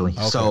actually.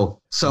 Okay. So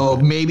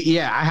Okay. maybe,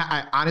 yeah,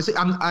 I honestly,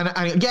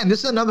 again,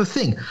 this is another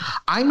thing.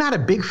 I'm not a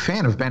big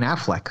fan of Ben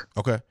Affleck.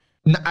 Okay.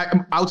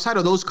 Outside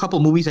of those couple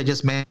movies I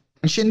just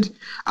mentioned,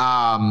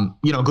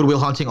 Good Will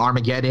Hunting,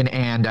 Armageddon,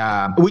 and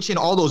which in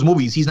all those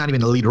movies he's not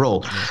even the lead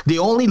role. Yeah. The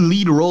only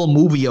lead role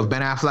movie of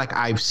Ben Affleck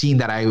I've seen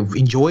that I've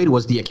enjoyed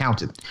was The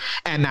Accountant,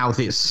 and now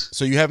this.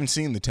 So you haven't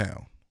seen The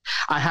Town?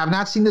 I have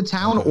not seen The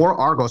Town or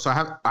Argo. So I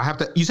have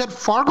to. You said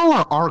Fargo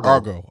or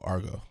Argo?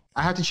 Argo.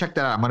 I have to check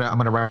that out. I'm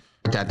gonna write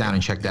that down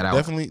and check that out.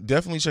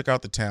 Definitely check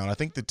out The Town. I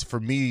think that for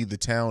me, The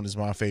Town is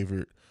my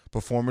favorite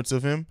performance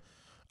of him.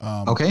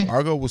 Okay.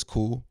 Argo was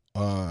cool.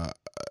 I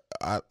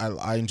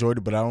enjoyed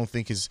it, but I don't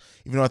think even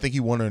though I think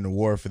he won an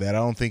award for that, I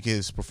don't think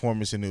his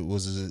performance in it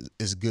was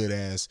as good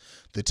as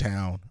The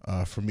Town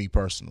for me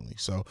personally.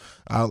 So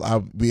I'll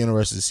be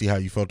interested to see how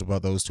you felt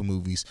about those two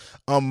movies.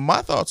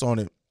 My thoughts on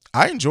it,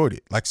 I enjoyed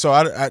it.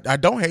 I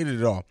don't hate it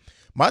at all.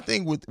 My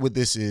thing with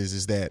this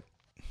is that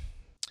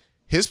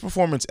his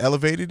performance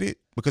elevated it,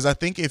 because I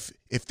think if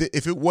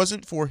it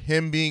wasn't for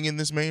him being in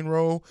this main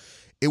role,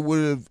 it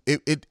would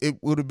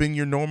have been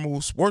your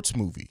normal sports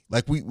movie.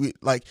 Like we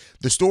like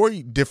the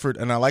story differed,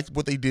 and I liked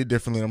what they did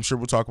differently. And I'm sure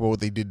we'll talk about what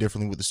they did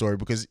differently with the story,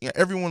 because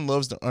everyone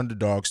loves the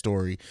underdog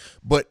story.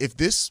 But if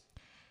this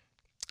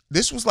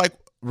was like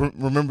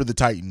Remember the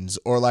Titans,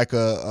 or like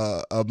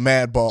a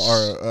Mad Ball,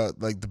 or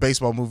like the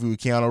baseball movie with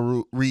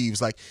Keanu Reeves,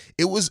 like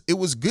it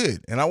was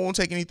good, and I won't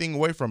take anything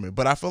away from it.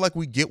 But I feel like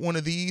we get one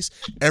of these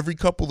every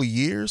couple of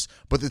years.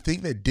 But the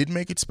thing that did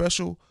make it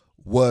special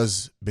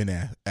was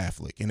Ben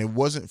Affleck, and it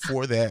wasn't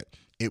for that,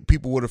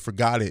 people would have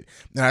forgot it.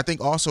 And I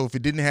think also if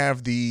it didn't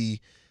have the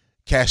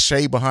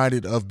cachet behind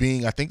it of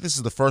being, I think this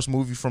is the first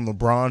movie from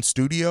LeBron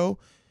Studio.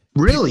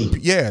 Really?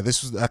 Yeah,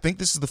 I think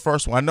this is the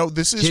first one. I know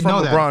this is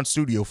from LeBron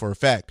Studio for a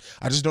fact.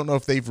 I just don't know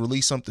if they've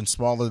released something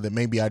smaller that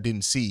maybe I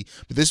didn't see.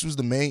 But this was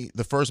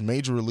the first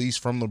major release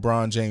from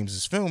LeBron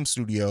James's film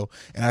studio,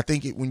 and I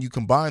think when you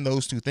combine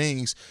those two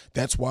things,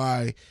 that's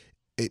why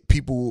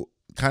people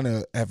kind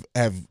of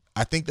have.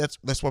 I think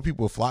that's why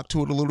people flock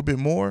to it a little bit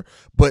more.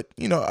 But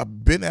Ben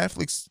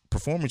Affleck's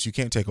performance you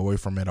can't take away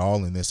from at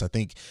all in this. I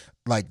think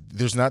like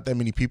there's not that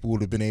many people who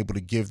would have been able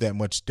to give that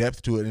much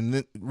depth to it.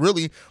 And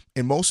really,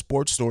 in most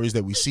sports stories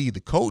that we see,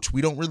 the coach,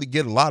 we don't really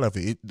get a lot of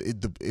it.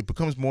 It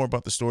becomes more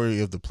about the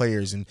story of the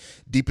players and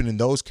deepening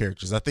those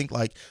characters. I think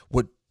like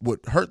what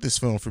hurt this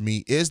film for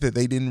me is that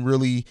they didn't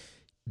really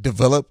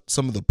develop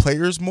some of the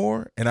players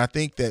more. And I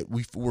think that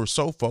we were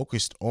so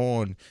focused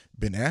on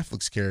Ben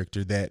Affleck's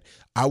character that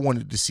I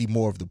wanted to see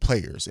more of the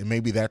players. And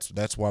maybe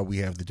that's why we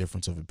have the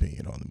difference of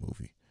opinion on the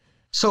movie.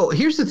 So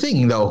here's the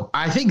thing, though.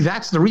 I think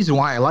that's the reason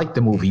why I like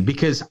the movie,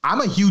 because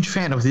I'm a huge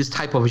fan of this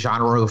type of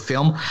genre of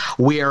film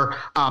where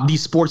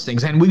these sports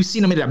things, and we've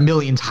seen them a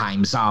million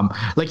times.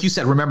 Like you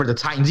said, remember the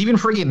Titans, even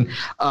friggin'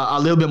 a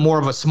little bit more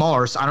of a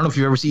smaller. I don't know if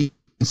you've ever seen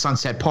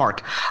Sunset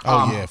Park.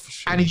 Yeah, for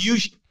sure. And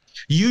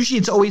usually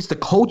it's always the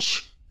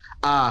coach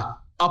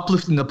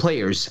uplifting the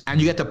players, and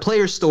you get the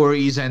player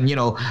stories, and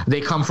they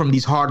come from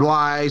these hard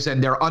lives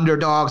and they're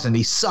underdogs and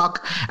they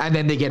suck, and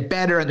then they get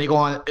better and they go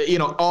on,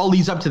 all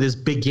leads up to this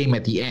big game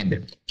at the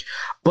end.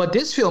 But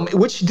this film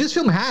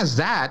has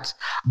that,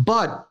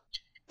 but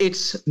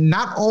it's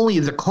not only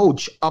the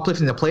coach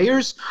uplifting the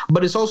players,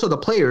 but it's also the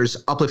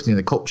players uplifting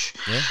the coach.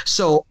 Yeah.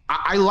 So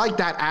I like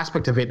that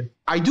aspect of it.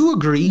 I do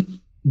agree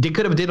they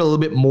could have did a little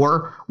bit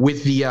more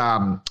with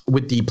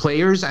the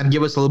players and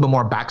give us a little bit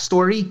more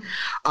backstory.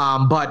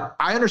 But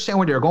I understand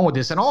where they're going with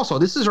this. And also,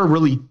 this is a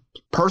really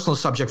personal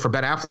subject for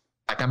Ben Affleck.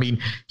 I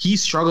mean, he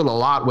struggled a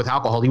lot with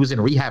alcohol. He was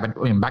in rehab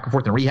and back and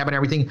forth in rehab and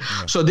everything.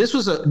 Yeah. So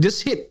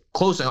this hit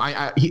close.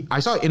 I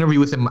saw an interview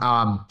with him.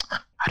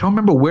 I don't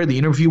remember where the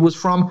interview was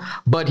from,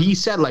 but he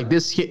said like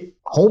this hit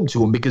home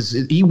to him because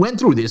he went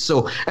through this.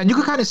 So, and you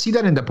could kind of see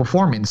that in the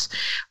performance.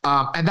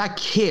 And that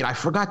kid, I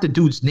forgot the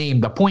dude's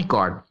name, the point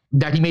guard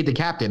that he made the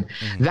captain.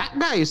 Mm-hmm. That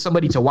guy is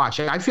somebody to watch.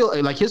 I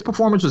feel like his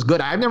performance was good.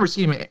 I've never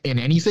seen him in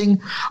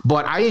anything,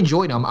 but I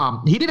enjoyed him.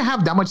 He didn't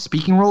have that much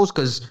speaking roles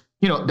because,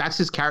 that's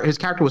his character. His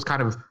character was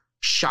kind of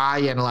shy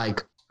and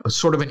like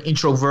sort of an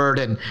introvert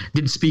and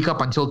didn't speak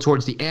up until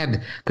towards the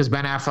end because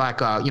Ben Affleck,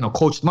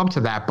 coached him up to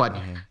that. But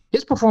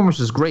his performance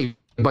was great.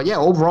 But yeah,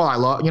 overall, I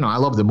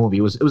love the movie.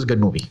 It was a good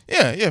movie.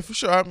 Yeah, for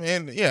sure. I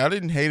mean, I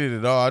didn't hate it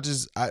at all.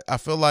 I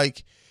feel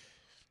like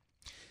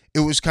it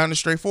was kind of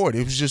straightforward.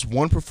 It was just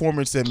one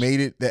performance that made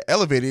it, that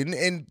elevated it.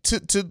 And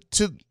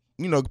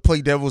to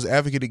play devil's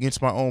advocate against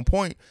my own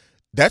point,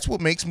 that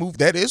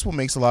is what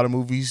makes a lot of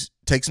movies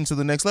takes them to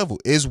the next level.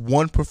 Is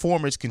one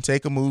performance can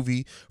take a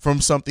movie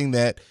from something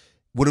that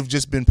would have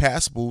just been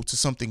passable to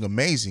something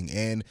amazing.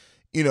 And,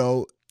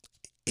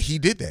 he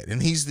did that,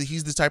 and he's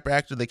the type of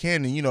actor that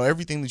can. And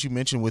everything that you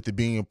mentioned with it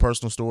being a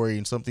personal story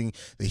and something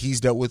that he's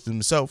dealt with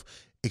himself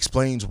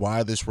explains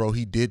why this role,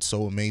 he did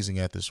so amazing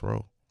at this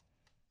role.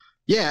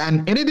 Yeah,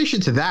 and in addition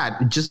to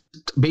that, just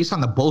based on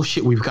the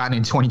bullshit we've gotten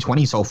in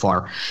 2020 so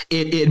far,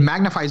 it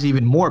magnifies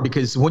even more,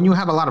 because when you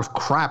have a lot of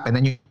crap and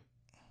then you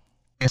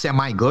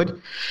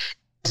semi-good,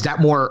 it's that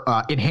more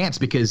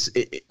enhanced, because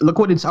look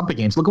what it's up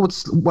against. Look at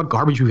what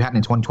garbage we've had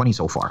in 2020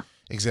 so far.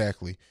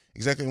 Exactly.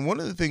 And one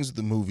of the things with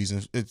the movies,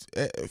 and it's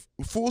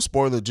full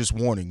spoiler, just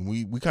warning,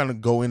 we kind of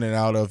go in and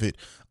out of it.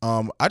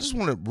 I just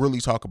want to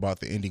really talk about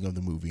the ending of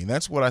the movie, and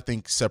that's what I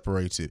think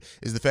separates it,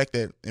 is the fact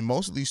that in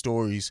most of these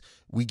stories,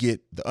 we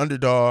get the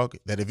underdog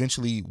that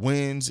eventually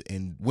wins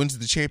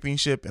the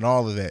championship and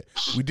all of that.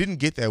 We didn't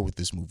get that with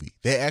this movie.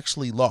 They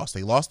actually lost.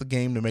 They lost the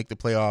game to make the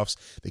playoffs.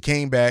 They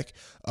came back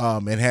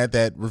and had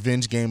that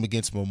revenge game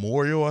against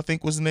Memorial, I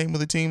think was the name of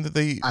the team that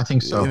I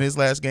think so, in his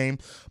last game.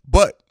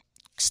 But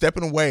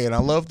stepping away, and I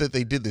love that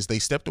they did this. They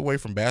stepped away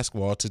from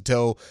basketball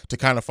to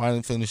kind of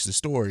finally finish the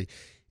story.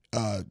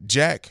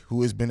 Jack,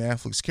 who has Ben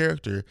Affleck's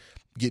character,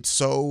 gets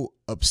so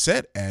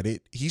upset at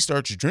it, he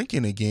starts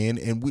drinking again,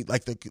 and we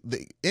like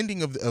the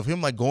ending of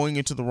him like going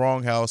into the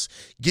wrong house,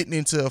 getting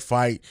into a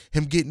fight,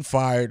 him getting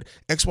fired,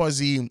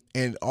 XYZ,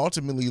 and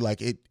ultimately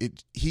like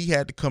he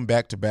had to come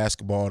back to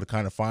basketball to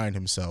kind of find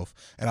himself.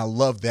 And I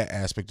love that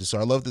aspect. So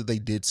I love that they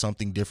did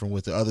something different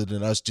with it, other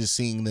than us just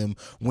seeing them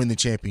win the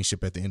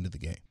championship at the end of the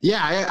game.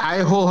 Yeah, I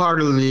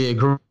wholeheartedly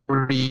agree.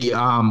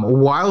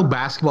 While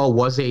basketball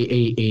was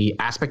a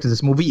aspect of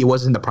this movie, it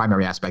wasn't the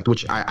primary aspect,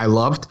 which I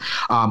loved.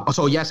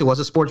 So yes, it was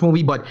a sports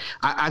movie, but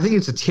I think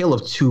it's a tale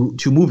of two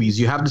movies.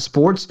 You have the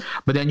sports,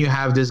 but then you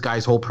have this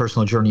guy's whole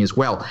personal journey as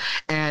well.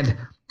 And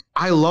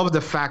I love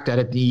the fact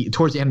that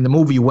towards the end of the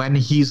movie, when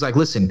he's like,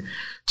 listen,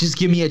 just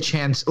give me a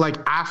chance. Like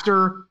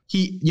after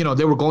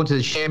they were going to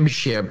the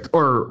championship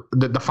or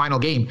the final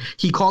game,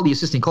 he called the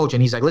assistant coach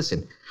and he's like,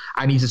 listen,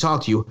 I need to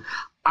talk to you.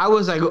 I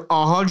was like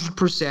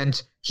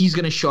 100%. He's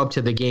going to show up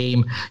to the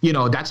game.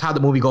 That's how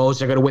the movie goes.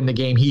 They're going to win the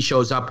game. He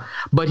shows up,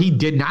 but he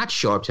did not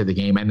show up to the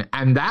game.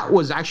 And that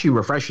was actually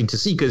refreshing to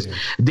see, because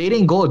they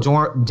didn't go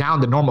down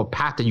the normal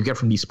path that you get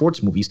from these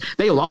sports movies.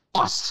 They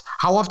lost.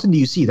 How often do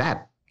you see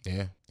that?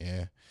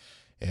 Yeah.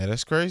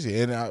 That's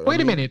crazy. And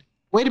wait a minute.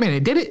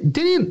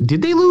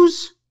 Did they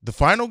lose? The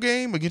final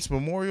game against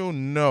Memorial?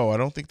 No, I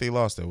don't think they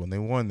lost that one. They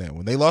won that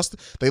one. They lost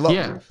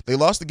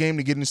the game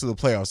to get into the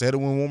playoffs. They had to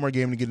win one more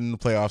game to get into the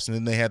playoffs, and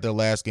then they had their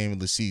last game of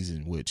the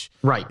season,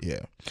 Right.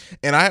 Yeah.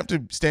 And I have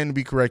to stand to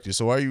be corrected.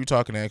 So while you were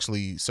talking, I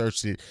actually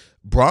searched it.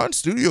 Bronze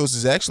Studios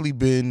has actually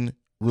been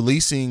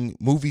releasing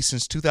movies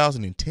since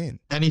 2010.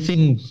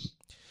 Anything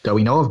that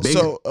we know of big?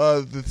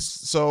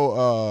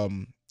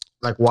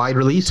 Like wide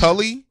release?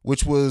 Tully,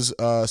 which was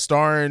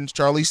starring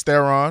Charlize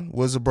Theron,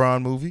 was a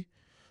Bronze movie.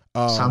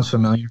 Sounds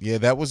familiar. Yeah,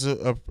 that was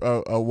a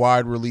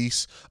wide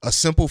release. A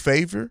Simple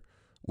Favor,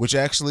 which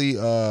actually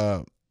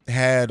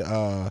had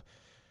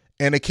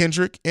Anna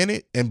Kendrick in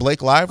it and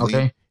Blake Lively.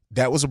 Okay.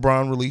 That was a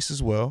Bron release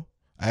as well.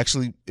 I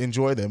actually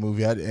enjoyed that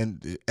movie.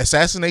 And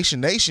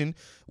Assassination Nation,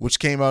 which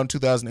came out in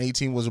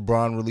 2018, was a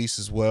Bron release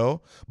as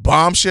well.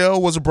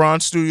 Bombshell was a Bron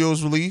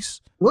Studios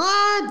release.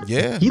 What?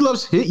 Yeah. He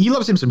loves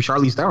him some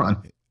Charlize Theron.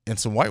 And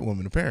some white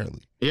women,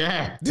 apparently.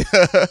 Yeah.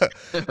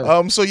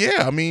 So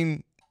yeah, I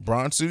mean,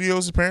 Bron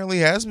Studios apparently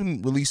has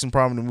been releasing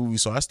prominent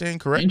movies, so I stand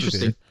corrected.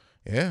 Interesting.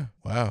 There. Yeah,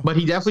 wow. But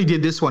he definitely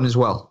did this one as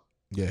well.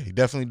 Yeah, he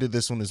definitely did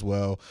this one as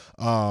well.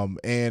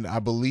 And I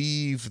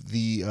believe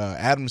the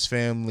Addams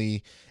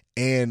Family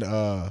and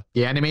the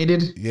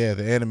animated,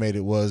 the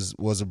animated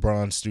was a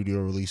Bron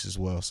Studio release as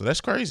well. So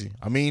that's crazy.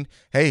 I mean,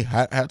 hey,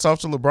 hats off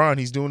to LeBron.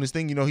 He's doing his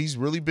thing. You know, he's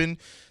really been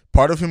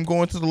part of him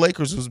going to the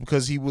Lakers was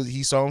because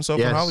he saw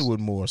himself in Hollywood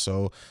more.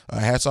 So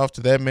hats off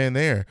to that man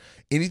there.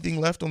 Anything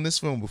left on this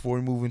film before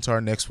we move into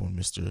our next one,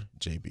 Mr.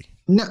 JB?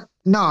 No.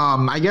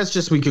 I guess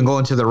just we can go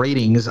into the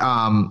ratings.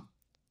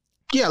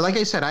 Yeah, like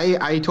I said,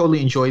 I totally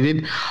enjoyed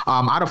it.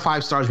 Out of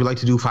 5 stars, we like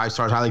to do 5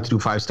 stars. I like to do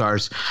 5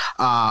 stars.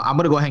 I'm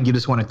gonna go ahead and give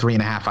this one a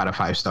 3.5 out of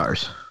 5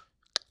 stars.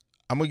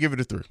 I'm gonna give it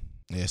a 3.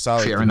 Yeah,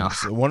 solid. Fair enough.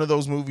 So one of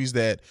those movies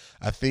that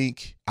I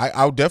think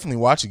I'll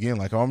definitely watch again.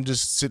 Like I'm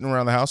just sitting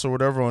around the house or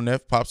whatever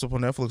pops up on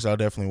Netflix, I'll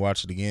definitely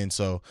watch it again.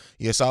 So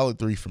yeah, solid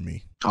 3 for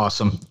me.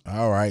 Awesome.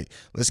 All right,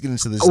 let's get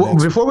into this.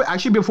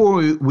 Before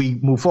we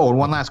move forward,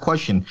 one last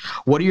question.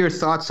 What are your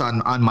thoughts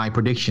on my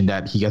prediction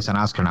that he gets an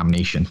Oscar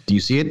nomination? Do you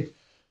see it?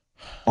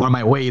 Or am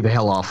I way the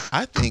hell off?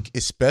 I think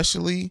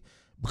especially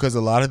because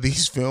a lot of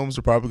these films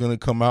are probably going to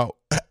come out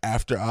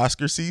after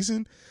Oscar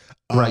season,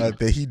 right?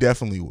 That he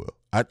definitely will.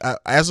 I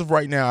as of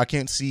right now, I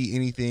can't see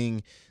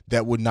anything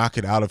that would knock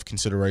it out of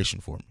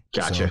consideration for me.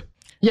 Gotcha. So,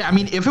 yeah, I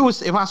mean, if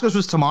Oscars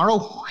was tomorrow,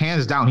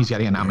 hands down, he's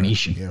got a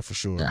nomination. Yeah, for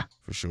sure. Yeah,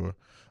 for sure.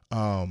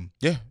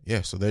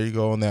 Yeah. So there you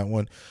go on that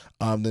one.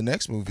 The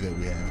next movie that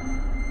we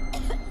have.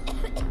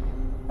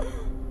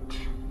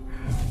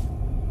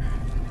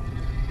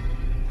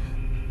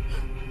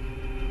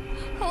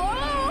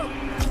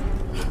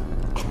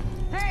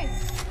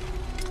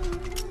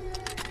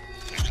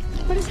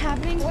 What is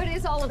happening? What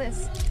is all of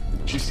this?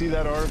 Did you see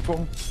that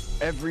article?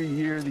 Every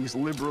year, these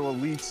liberal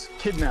elites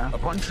kidnap a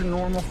bunch of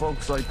normal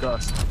folks like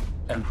us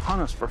and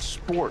hunt us for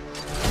sport.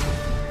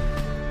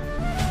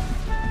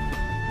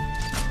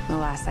 The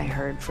last I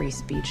heard, free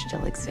speech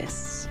still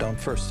exists. Don't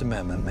First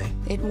Amendment me.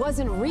 It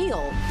wasn't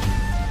real.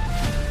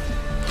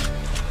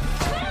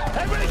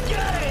 Everybody get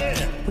out of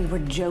here! We were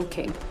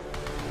joking.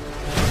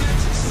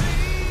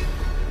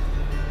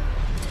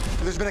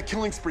 There's been a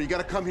killing spree. You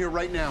gotta come here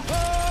right now.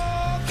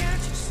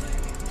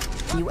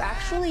 You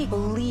actually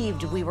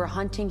believed we were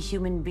hunting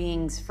human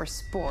beings for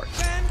sport.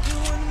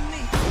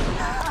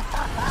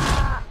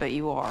 But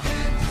you are.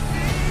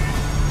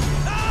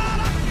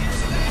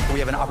 We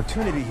have an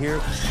opportunity here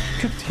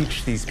to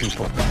teach these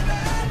people.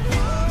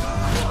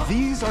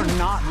 These are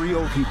not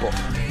real people.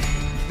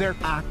 They're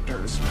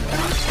actors.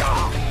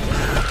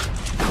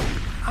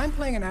 I'm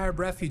playing an Arab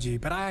refugee,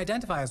 but I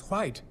identify as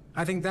white.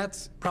 I think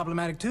that's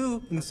problematic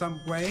too, in some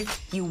way.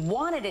 You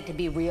wanted it to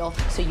be real,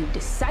 so you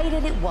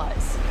decided it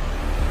was.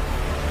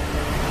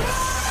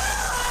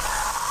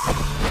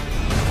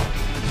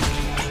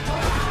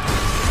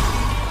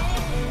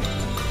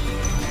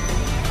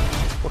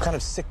 What kind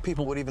of sick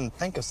people would even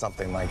think of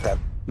something like that?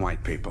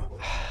 White people.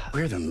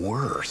 We're the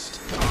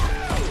worst.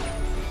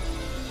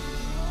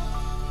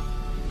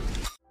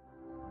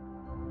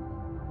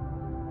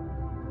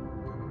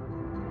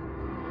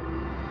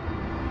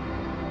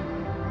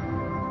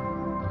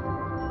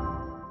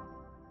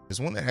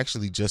 There's one that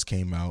actually just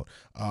came out,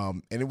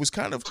 and it was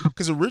kind of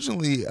because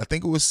originally I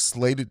think it was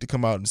slated to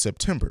come out in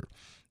September.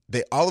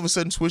 They all of a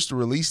sudden switched the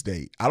release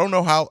date. I don't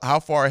know how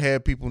far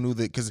ahead people knew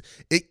that, because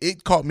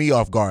it caught me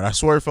off guard. I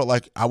swear it felt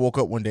like I woke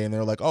up one day and they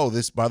were like, "Oh,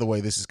 by the way,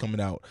 this is coming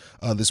out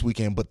this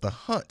weekend." But The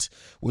Hunt,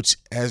 which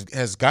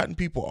has gotten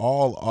people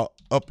all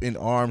up in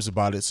arms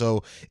about it,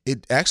 so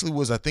it actually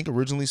was, I think,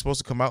 originally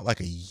supposed to come out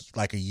like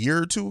a year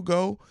or two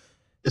ago.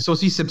 It's supposed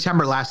to be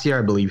September last year,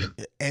 I believe,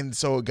 and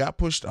so it got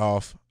pushed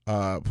off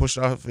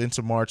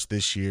into March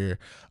this year.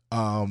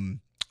 I'll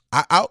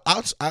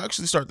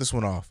actually start this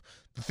one off.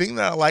 The thing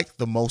that I like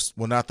the most,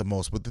 well, not the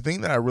most, but the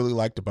thing that I really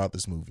liked about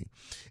this movie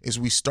is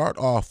we start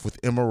off with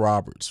Emma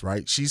Roberts,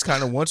 right? She's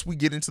kind of, once we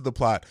get into the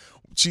plot,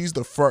 she's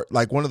the first,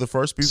 like one of the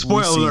first people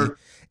we see.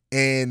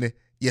 And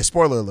yeah,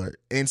 spoiler alert.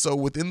 And so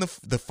within the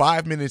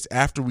 5 minutes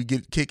after we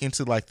kick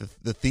into like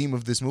the theme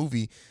of this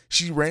movie,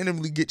 she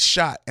randomly gets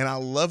shot. And I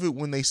love it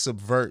when they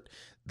subvert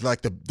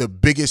like the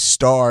biggest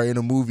star in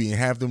a movie and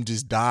have them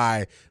just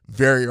die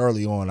very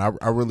early on.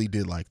 I really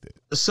did like that.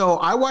 So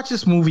I watched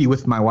this movie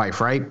with my wife,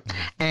 right?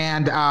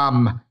 And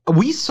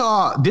we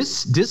saw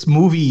this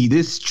movie,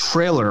 this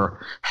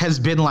trailer has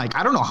been like,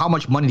 I don't know how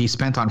much money they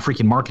spent on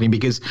freaking marketing,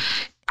 because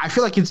I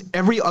feel like it's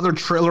every other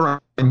trailer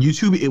on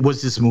YouTube. It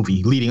was this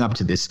movie leading up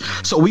to this.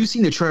 So we've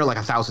seen the trailer like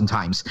 1,000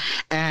 times.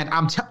 And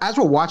as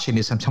we're watching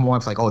this, I'm telling my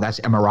wife like, oh, that's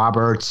Emma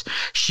Roberts.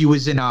 She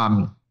was in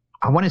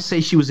I want to say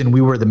she was in We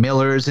Were the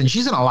Millers, and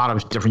she's in a lot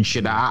of different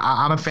shit.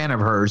 I'm a fan of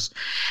hers.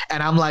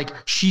 And I'm like,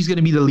 she's going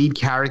to be the lead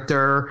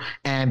character,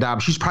 and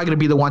she's probably going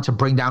to be the one to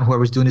bring down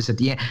whoever's doing this at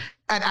the end.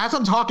 And as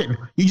I'm talking,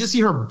 you just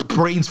see her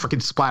brains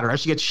freaking splatter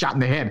as she gets shot in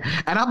the head.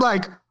 And I'm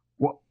like,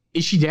 well,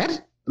 is she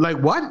dead? Like,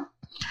 what?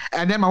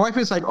 And then my wife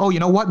is like, oh, you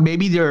know what?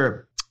 Maybe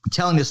they're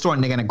telling the story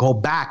and they're going to go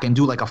back and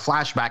do like a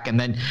flashback. And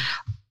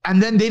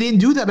then they didn't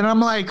do that. And I'm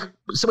like,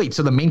 so wait,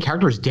 so the main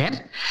character is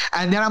dead?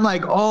 And then I'm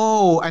like,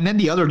 oh, and then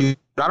the other dude,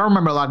 I don't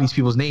remember a lot of these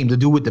people's names, the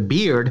dude with the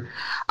beard.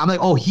 I'm like,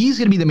 oh, he's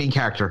going to be the main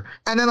character.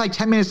 And then like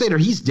 10 minutes later,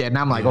 he's dead. And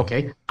I'm like,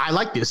 okay, I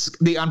like this.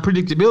 The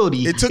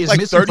unpredictability. It took is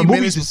like 30 from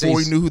minutes before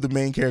we knew who the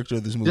main character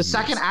of this movie was. The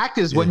second act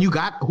is when you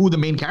got who the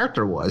main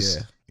character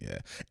was. Yeah.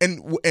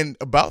 And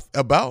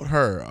about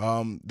her,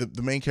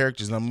 the main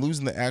characters, and I'm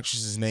losing the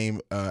actress's name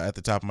at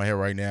the top of my head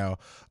right now.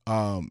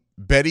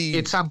 Betty.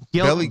 It's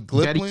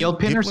Betty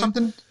Gilpin or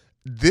something.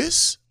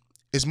 This,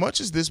 as much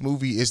as this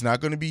movie is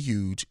not going to be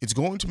huge, it's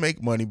going to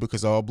make money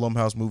because all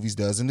Blumhouse movies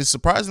does. And it's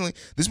surprisingly,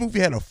 this movie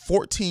had a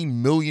 $14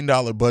 million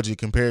budget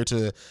compared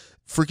to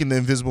freaking The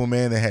Invisible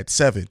Man that had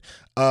 $7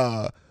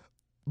 million.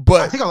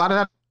 But I think a lot of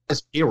that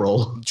is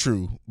payroll.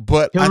 True,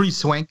 but Hilary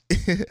Swank.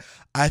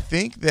 I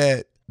think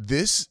that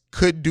this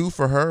could do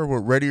for her what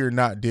Ready or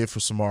Not did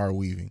for Samara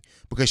Weaving,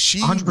 because she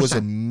 100%. Was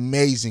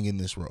amazing in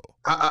this role.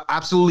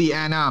 Absolutely.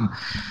 And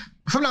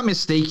if I'm not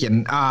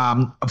mistaken,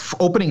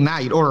 opening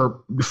night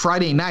or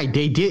Friday night,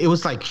 it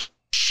was like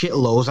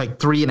shitloads, like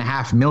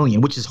 $3.5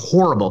 million, which is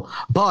horrible.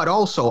 But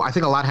also, I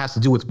think a lot has to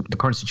do with the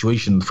current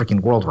situation in the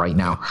freaking world right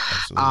now.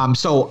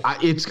 So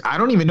I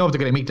don't even know if they're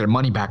going to make their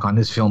money back on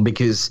this film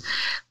because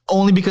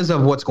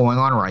of what's going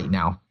on right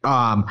now.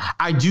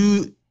 I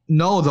do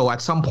know though,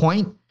 at some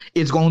point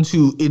it's going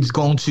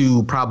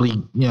to probably,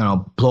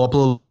 blow up a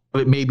little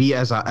bit, maybe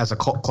as a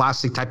cult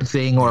classic type of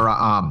thing,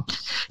 or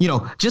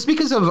just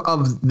because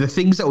of the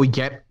things that we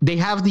get. They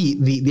have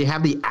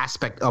the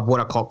aspect of what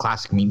a cult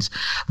classic means.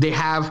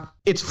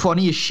 It's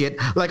funny as shit.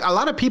 Like a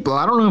lot of people,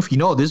 I don't know if you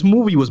know, this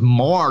movie was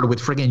marred with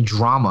friggin'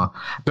 drama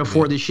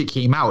before this shit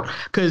came out,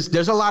 because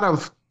there's a lot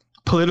of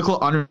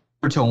political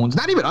undertones,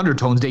 not even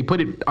undertones, they put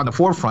it on the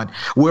forefront,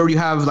 where you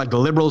have like the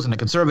liberals and the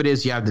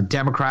conservatives, you have the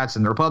Democrats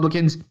and the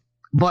Republicans.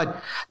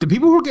 But the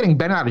people who are getting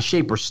bent out of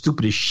shape are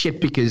stupid as shit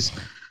because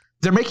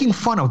they're making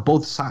fun of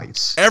both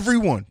sides.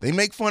 Everyone. They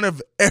make fun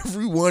of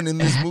everyone in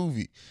this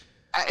movie.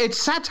 It's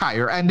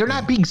satire, and they're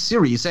not being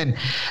serious. And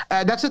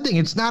that's the thing.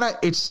 It's not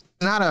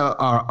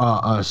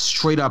a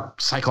straight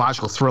up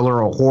psychological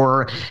thriller or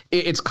horror.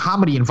 It's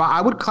comedy.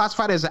 I would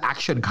classify it as an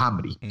action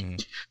comedy. Mm-hmm.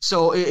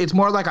 So it's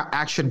more like an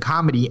action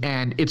comedy,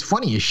 and it's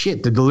funny as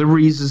shit. The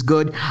deliveries is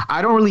good.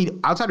 I don't really,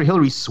 outside of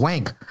Hilary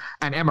Swank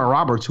and Emma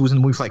Roberts, who was in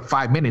the movie for like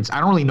 5 minutes, I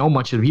don't really know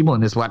much of the people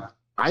in this, but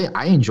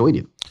I enjoyed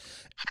it.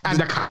 And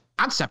the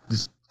concept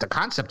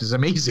is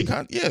amazing.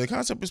 The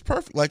concept is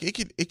perfect. Like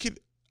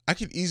I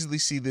could easily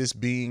see this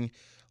being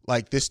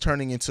like this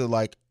turning into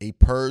like a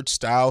Purge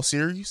style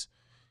series.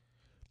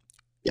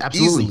 Yeah,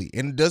 absolutely. Easily.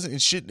 And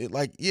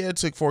it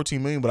took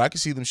 14 million, but I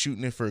could see them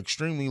shooting it for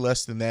extremely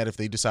less than that if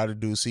they decided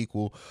to do a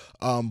sequel.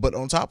 But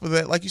on top of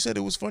that, like you said,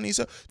 it was funny.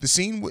 So the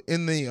scene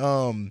in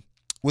the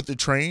with the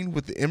train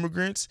with the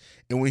immigrants,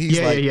 and when he's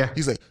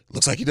he's like,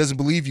 looks like he doesn't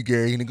believe you,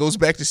 Gary, and it goes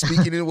back to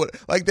speaking in what,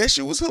 like, that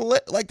shit was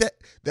hilarious. Like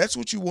that's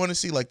what you want to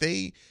see. Like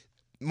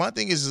my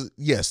thing is,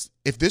 yes,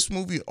 if this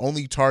movie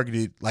only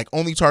targeted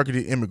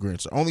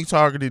immigrants, or only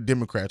targeted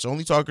Democrats, or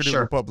only targeted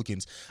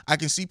Republicans, I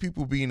can see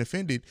people being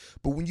offended.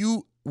 But when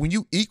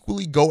you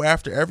equally go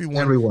after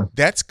everyone,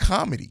 that's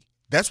comedy.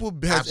 That's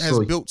what has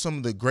built some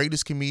of the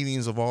greatest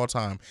comedians of all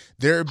time,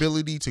 their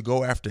ability to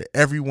go after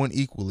everyone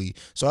equally.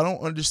 So I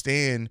don't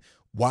understand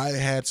why they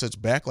had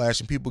such backlash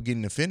and people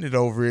getting offended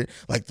over it.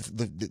 Like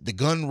the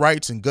gun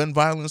rights and gun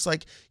violence,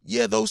 like,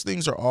 yeah, those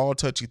things are all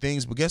touchy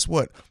things, but guess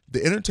what?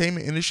 The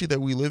entertainment industry that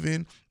we live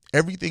in,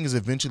 everything is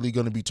eventually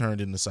going to be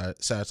turned into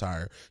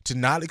satire. To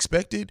not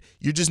expect it,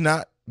 you're just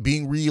not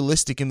being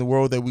realistic in the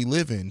world that we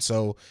live in.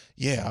 So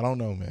yeah, I don't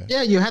know, man.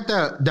 Yeah, you had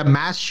the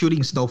mass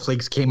shooting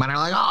snowflakes came out and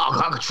like, oh,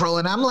 God control.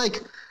 And I'm like,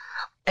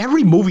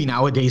 every movie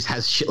nowadays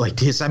has shit like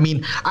this. I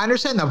mean, I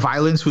understand the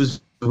violence was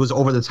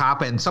over the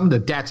top and some of the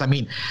deaths. I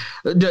mean,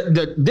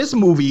 this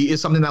movie is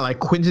something that like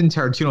Quentin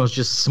Tarantino is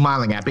just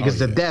smiling at, because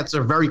the deaths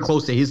are very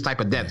close to his type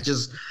of death,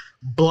 just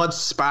blood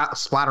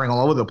splattering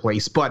all over the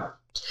place. But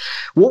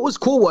what was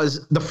cool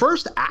was the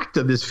first act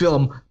of this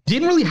film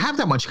didn't really have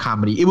that much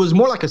comedy. It was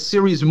more like a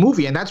serious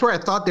movie, and that's where I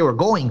thought they were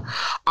going,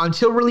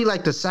 until really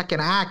like the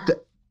second act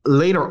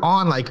later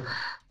on. Like,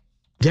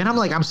 then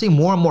I'm seeing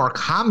more and more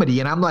comedy,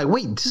 and I'm like,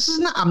 wait, this is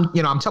not. I'm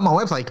telling my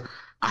wife, like,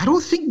 I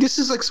don't think this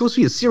is like supposed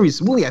to be a serious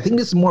movie. I think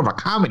this is more of a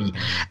comedy.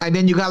 And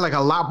then you got like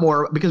a lot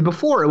more, because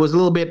before it was a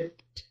little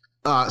bit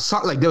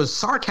there was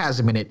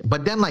sarcasm in it,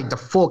 but then like the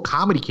full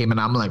comedy came, and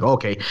I'm like,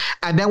 okay.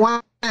 And then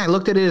when I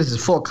looked at it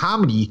as full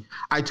comedy,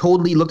 I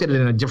totally looked at it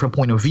in a different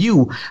point of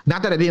view.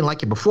 Not that I didn't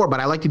like it before, but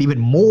I liked it even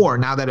more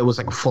now that it was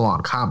like a full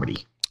on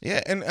comedy.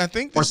 Yeah, and I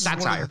think this is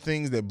one of the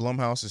things that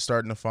Blumhouse is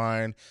starting to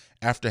find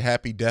after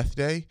Happy Death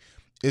Day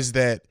is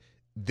that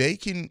they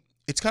can.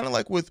 It's kind of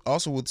like with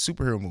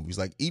superhero movies.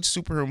 Like each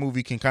superhero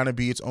movie can kind of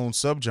be its own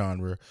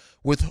subgenre.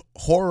 With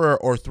horror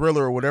or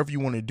thriller or whatever you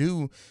want to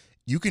do,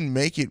 you can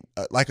make it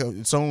like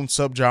its own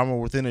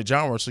subgenre within a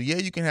genre. So yeah,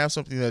 you can have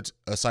something that's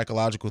a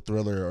psychological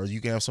thriller, or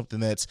you can have something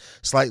that's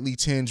slightly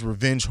tinged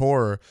revenge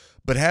horror,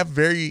 but have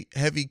very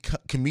heavy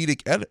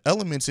comedic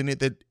elements in it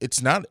that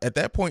it's not, at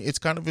that point, it's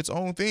kind of its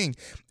own thing.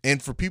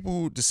 And for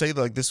people to say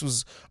like this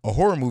was a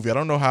horror movie, I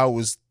don't know how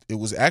it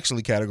was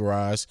actually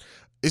categorized.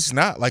 It's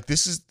not like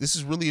this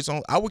is really its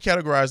own. I would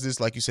categorize this,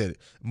 like you said,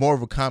 more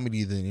of a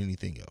comedy than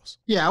anything else.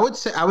 Yeah, I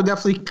would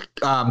definitely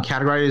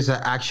categorize it as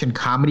an action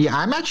comedy.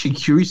 I'm actually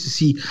curious to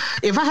see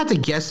if I had to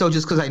guess though,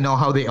 just because I know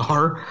how they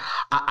are.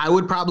 I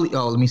would probably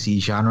let me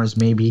see genres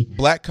maybe.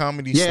 Black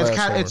comedy. Yeah,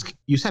 it's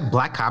you said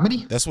black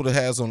comedy. That's what it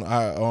has on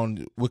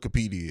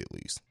Wikipedia at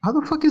least. How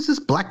the fuck is this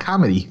black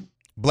comedy?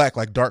 Black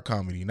like dark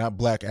comedy, not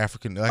black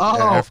African. Like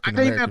African American.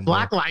 I think that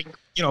black like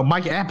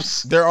Mike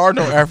Epps. There are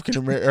no African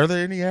American. Are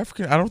there any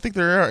African? I don't think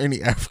there are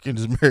any African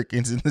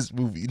Americans in this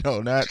movie.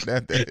 No, not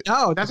that.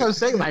 No, that's what I'm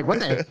saying. Like,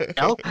 what the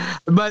hell?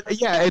 But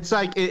yeah, it's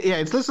like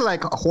it's listed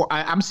like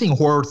I'm seeing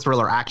horror,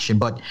 thriller, action.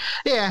 But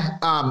yeah,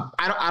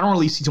 I don't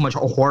really see too much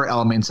horror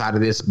elements out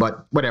of this.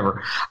 But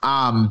whatever.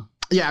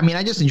 Yeah, I mean,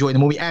 I just enjoyed the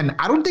movie, and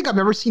I don't think I've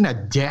ever seen a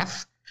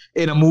death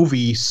in a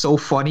movie so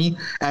funny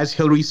as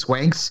Hilary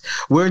Swank's,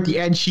 where at the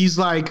end she's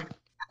like,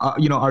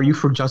 are you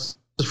for justice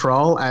for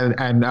all?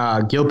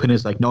 And Gilpin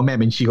is like, no,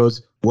 ma'am. And she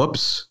goes,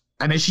 whoops.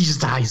 And then she just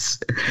dies.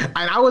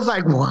 And I was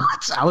like,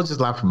 what? I was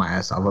just laughing my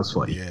ass off. It was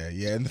funny.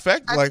 Yeah. And the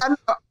fact,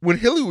 when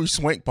Hilary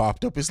Swank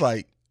popped up, it's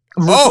like,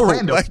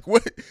 random. Like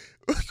what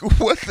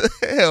the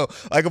hell?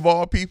 Like of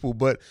all people.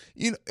 But,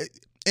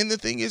 and the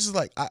thing is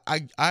like,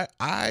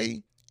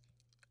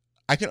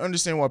 I can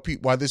understand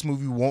why this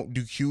movie won't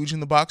do huge in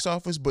the box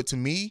office, but to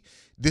me,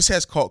 this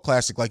has cult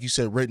classic, like you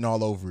said, written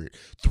all over it.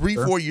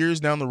 3-4 years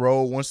down the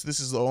road, once this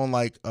is on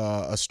like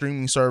a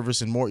streaming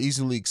service and more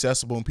easily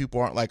accessible, and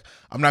people aren't like,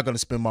 I'm not going to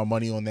spend my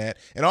money on that,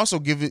 and also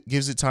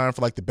gives it time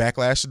for like the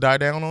backlash to die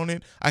down on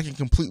it, I can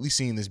completely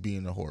see this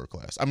being a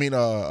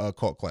a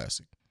cult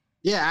classic.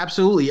 Yeah,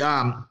 absolutely.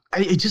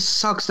 It just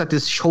sucks that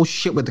this whole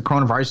shit with the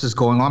coronavirus is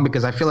going on,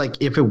 because I feel like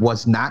if it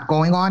was not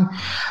going on,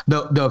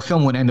 the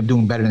film would end up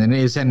doing better than it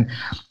is. And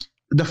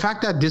the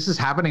fact that this is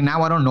happening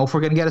now, I don't know if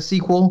we're going to get a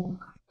sequel,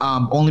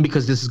 only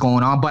because this is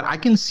going on. But I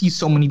can see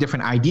so many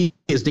different ideas.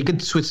 They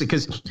could switch it,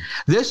 because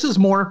this is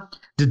more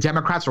the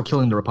Democrats are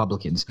killing the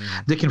Republicans.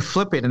 They can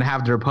flip it and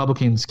have the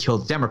Republicans kill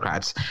the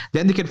Democrats.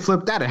 Then they can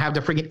flip that and have the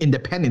freaking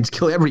independents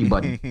kill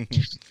everybody.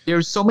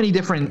 There's so many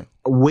different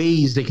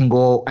ways they can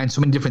go, and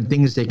so many different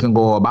things they can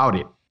go about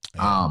it.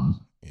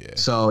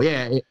 So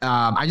yeah,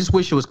 I just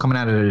wish it was coming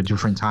out at a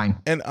different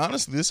time. And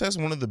honestly, this has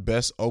one of the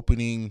best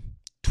opening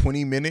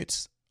 20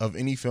 minutes of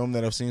any film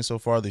that I've seen so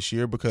far this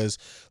year, because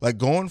like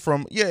going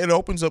from, it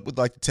opens up with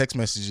like the text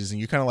messages and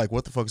you're kind of like,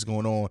 what the fuck is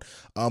going on?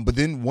 But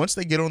then once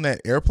they get on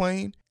that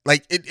airplane,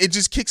 like it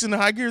just kicks into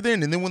high gear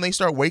then. And then when they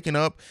start waking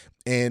up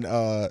and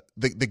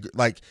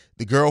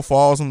the girl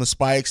falls on the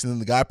spikes and then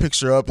the guy picks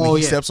her up and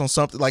he steps on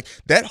something, like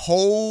that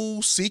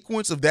whole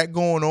sequence of that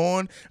going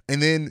on.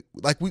 And then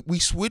like we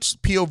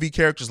switched POV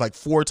characters like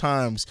 4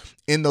 times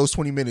in those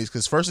 20 minutes,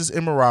 because first it's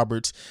Emma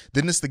Roberts,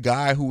 then it's the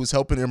guy who was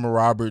helping Emma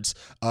Roberts,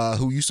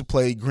 who used to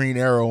play Green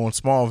Arrow on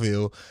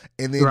Smallville,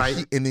 and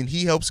then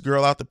he helps the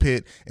girl out the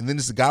pit, and then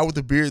it's the guy with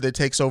the beard that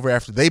takes over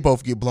after they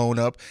both get blown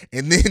up,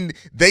 and then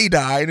they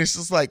die, and it's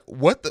just like,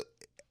 what the.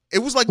 It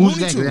was like Looney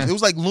Tunes. Yeah. It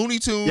was like Looney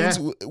Tunes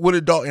with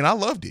adult, and I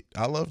loved it.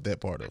 I loved that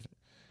part of it.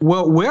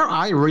 Well, where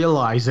I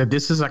realized that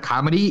this is a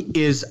comedy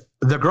is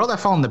the girl that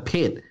fell in the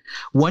pit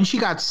when she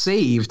got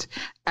saved,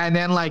 and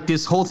then like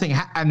this whole thing,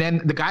 and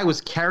then the guy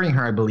was carrying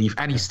her, I believe,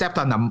 and he stepped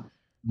on the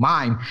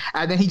mine,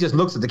 and then he just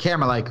looks at the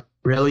camera like,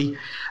 really?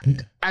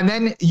 And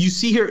then you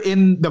see her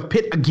in the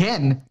pit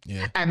again,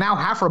 and now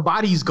half her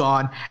body's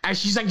gone, and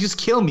she's like, just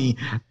kill me.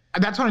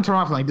 And that's when I turn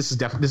off. Like, this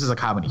is a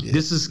comedy.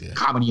 This is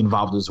comedy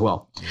involved as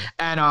well,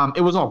 and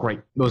it was all great.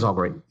 It was all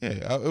great.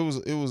 Yeah,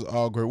 it was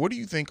all great. What do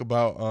you think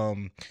about?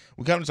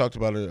 We kind of talked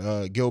about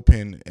it,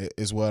 Gilpin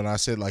as well, and I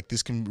said like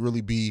this can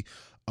really be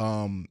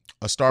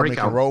a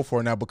star-making role for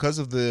her now because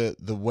of the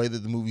way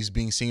that the movie's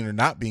being seen or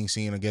not being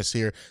seen. I guess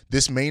here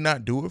this may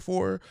not do it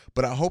for her,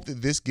 but I hope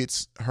that this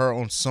gets her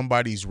on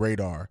somebody's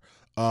radar.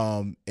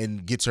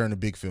 And gets her in a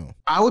big film.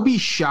 I would be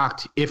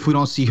shocked if we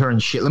don't see her in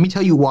shit. Let me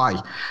tell you why.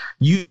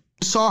 You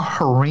saw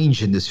her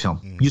range in this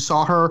film. You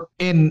saw her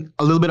in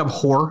a little bit of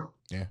horror.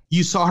 Yeah.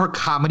 You saw her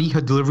comedy.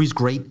 Her delivery's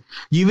great.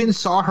 You even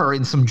saw her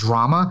in some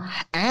drama.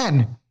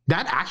 And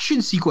that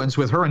action sequence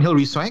with her and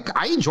Hilary Swank,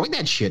 I enjoyed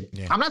that shit.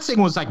 Yeah. I'm not saying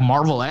it was like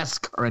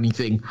Marvel-esque or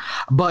anything,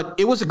 but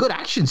it was a good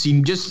action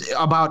scene, just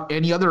about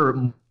any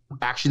other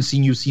action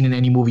scene you've seen in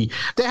any movie.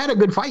 They had a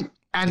good fight.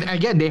 And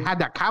again, they had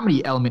that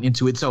comedy element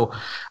into it, so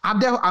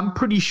I'm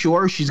pretty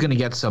sure she's gonna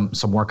get some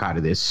work out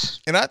of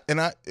this. And I,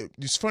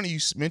 it's funny you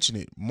mentioned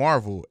it,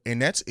 Marvel,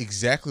 and that's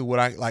exactly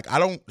what I like. I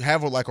don't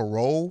have a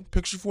role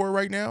picture for it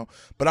right now,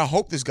 but I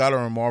hope this got her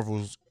on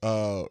Marvel's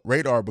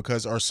radar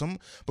because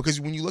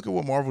when you look at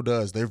what Marvel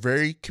does, they're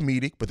very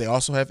comedic, but they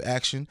also have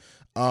action,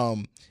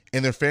 and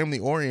they're family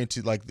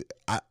oriented. Like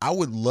I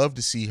would love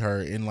to see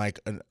her in like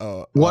an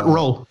what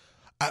role?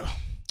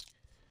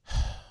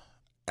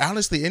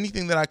 Honestly,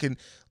 anything that I can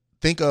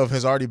think of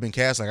has already been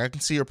cast. Like I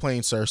can see her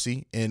playing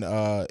Cersei in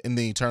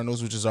the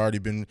Eternals, which has already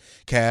been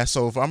cast.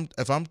 So if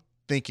I'm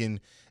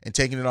thinking and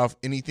taking it off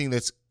anything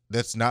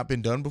that's not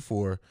been done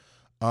before,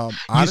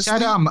 honestly,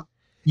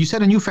 you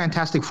said a new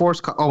Fantastic Four.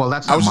 Oh well,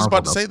 that's not I was just Marvel,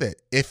 about to say that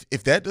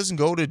if that doesn't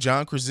go to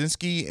John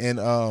Krasinski and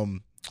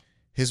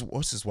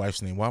what's his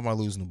wife's name? Why am I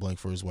losing the blank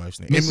for his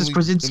wife's name? Mrs.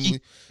 Krasinski.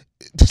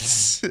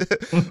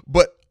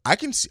 But I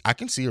can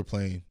see her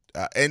playing.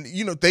 And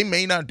they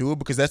may not do it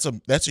because that's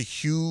a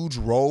huge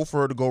role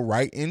for her to go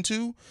right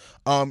into.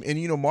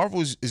 And Marvel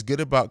is good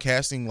about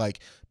casting like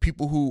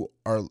people who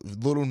are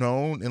little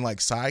known and like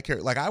side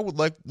characters. Like I would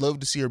love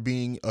to see her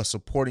being a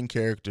supporting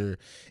character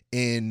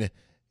in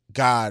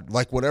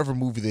like whatever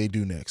movie they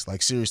do next.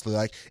 Like seriously,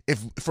 like if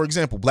for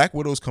example Black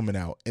Widow's coming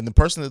out and the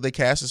person that they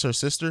cast is her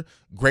sister,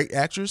 great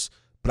actress,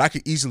 but I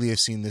could easily have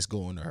seen this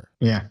going to her.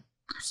 Yeah.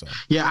 So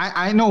yeah,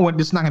 I know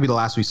this is not gonna be the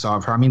last we saw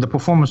of her. I mean, the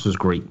performance was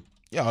great.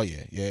 Yeah, oh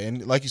yeah,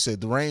 and like you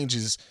said, the range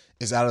is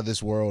out of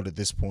this world at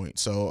this point.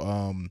 So,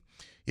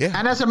 yeah.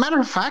 And as a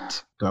matter of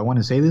fact, do I want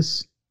to say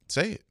this?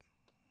 Say it.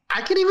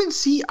 I can even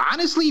see,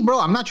 honestly, bro.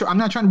 I'm not trying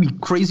to be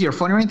crazy or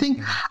funny or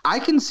anything. I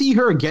can see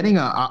her getting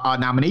a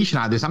nomination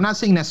out of this. I'm not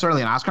saying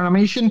necessarily an Oscar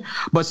nomination,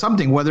 but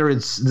something, whether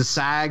it's the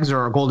SAGs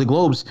or Golden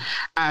Globes,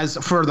 as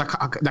for the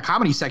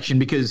comedy section,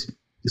 because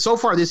so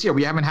far this year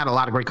we haven't had a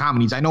lot of great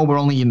comedies. I know we're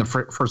only in the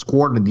first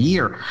quarter of the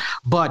year,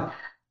 but.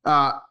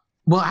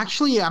 Well,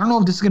 actually, I don't know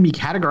if this is going to be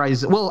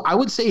categorized. Well, I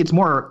would say it's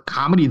more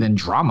comedy than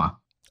drama.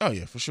 Oh,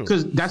 yeah, for sure.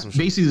 Because that's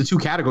basically the two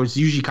categories,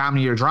 usually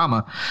comedy or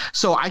drama.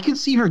 So I can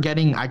see her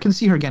getting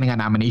a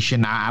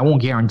nomination. I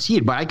won't guarantee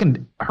it, but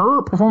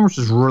her performance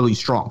is really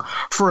strong.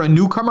 For a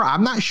newcomer,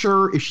 I'm not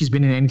sure if she's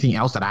been in anything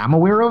else that I'm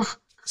aware of.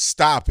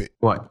 Stop it.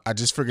 What? I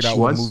just figured out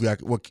what movie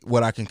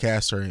what I can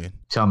cast her in.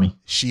 Tell me.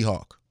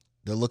 She-Hulk.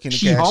 They're looking to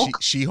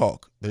cast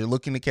She-Hulk. They're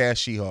looking to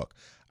cast She-Hulk.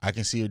 I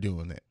can see her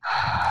doing that.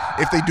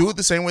 If they do it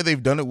the same way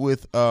they've done it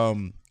with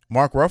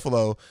Mark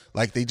Ruffalo,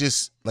 like they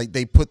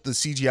put the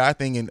CGI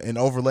thing and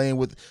overlaying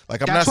with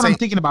like I'm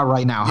thinking about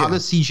right now. Yeah. How the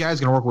CGI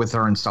is going to work with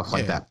her and stuff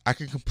like that. I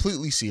can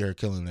completely see her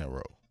killing that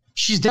role.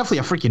 She's definitely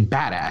a freaking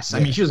badass. Yeah.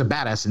 I mean, she was a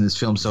badass in this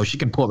film, so she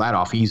can pull that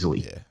off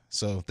easily. Yeah.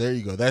 So there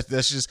you go.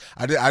 That's just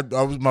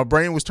my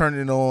brain was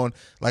turning on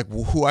like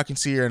who I can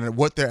see her and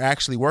what they're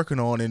actually working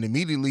on, and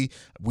immediately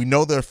we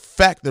know the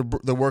fact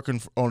they're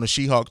working on a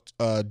She-Hulk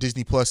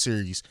Disney Plus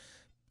series.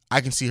 I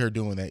can see her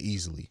doing that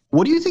easily.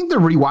 What do you think the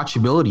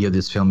rewatchability of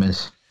this film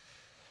is?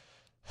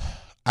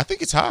 I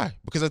think it's high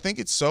because I think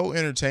it's so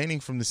entertaining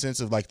from the sense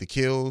of like the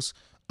kills,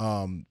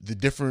 the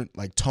different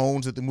like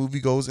tones that the movie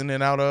goes in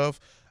and out of.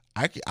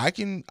 I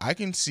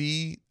can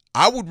see.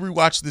 I would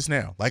rewatch this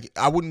now. Like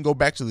I wouldn't go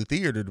back to the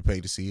theater to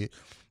pay to see it,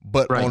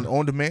 but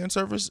on demand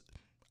service,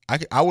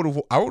 I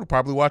would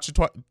probably watch it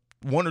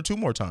one or two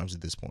more times at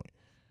this point.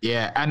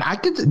 Yeah, and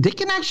they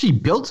can actually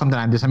build something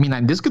on this. I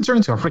mean, this could turn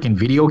into a freaking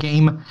video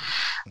game.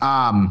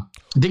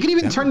 They could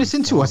even turn this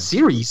into a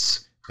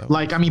series.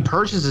 Like, I mean,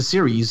 Purge is a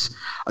series.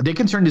 They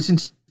can turn this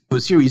into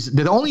a series.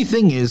 The only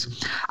thing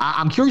is,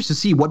 I'm curious to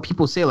see what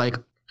people say, like,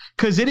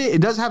 because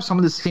it does have some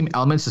of the same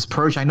elements as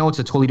Purge. I know it's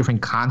a totally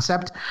different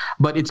concept,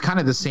 but it's kind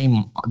of the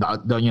same.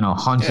 The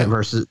hunted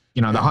versus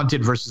the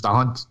hunted versus the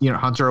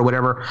hunter or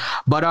whatever.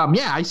 But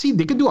yeah, I see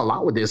they could do a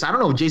lot with this. I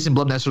don't know if Jason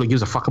Blum necessarily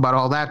gives a fuck about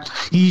all that.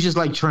 He's just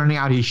like churning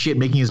out his shit,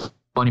 making his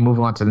money,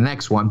 moving on to the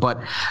next one. But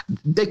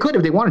they could,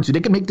 if they wanted to, they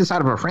can make this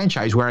out of a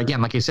franchise where,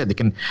 again, like I said,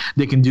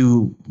 they can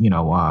do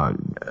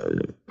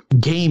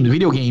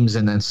video games,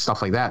 and then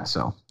stuff like that.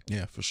 So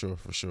yeah, for sure.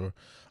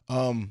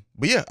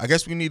 But yeah, I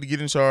guess we need to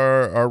get into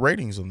our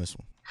ratings on this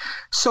one.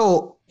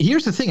 So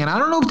here's the thing, and I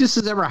don't know if this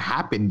has ever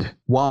happened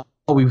while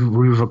we've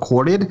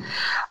recorded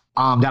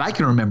that I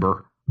can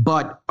remember.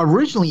 But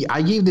originally,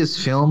 I gave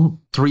this film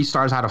 3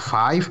 stars out of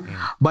 5.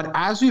 But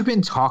as we've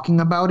been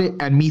talking about it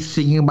and me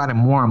thinking about it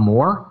more and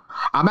more,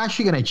 I'm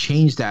actually going to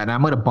change that, and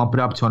I'm going to bump it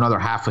up to another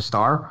half a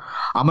star.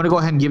 I'm going to go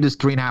ahead and give this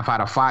 3.5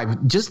 out of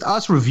 5. Just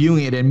us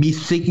reviewing it and me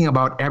thinking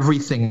about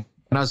everything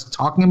and us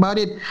talking about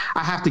it,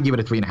 I have to give it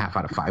a 3.5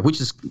 out of 5, which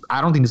is, I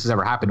don't think this has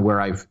ever happened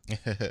where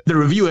the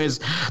review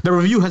has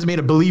made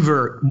a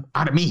believer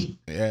out of me.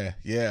 I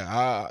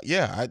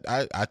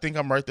think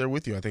I'm right there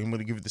with you. I think I'm going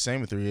to give it the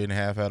same, a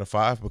 3.5 out of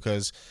 5,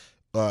 because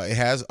it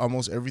has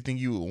almost everything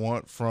you would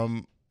want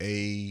from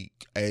a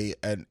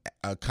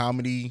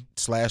comedy /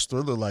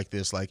 thriller like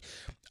this. Like,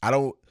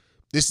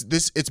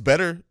 it's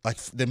better like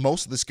than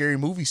most of the Scary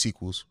Movie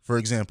sequels, for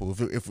example.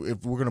 If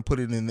we're gonna put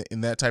it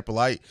in that type of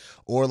light,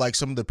 or like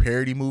some of the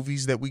parody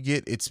movies that we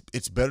get,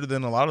 it's better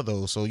than a lot of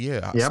those. So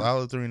yeah,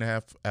 solid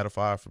 3.5 out of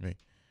 5 for me.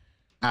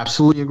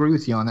 Absolutely agree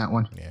with you on that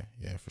one.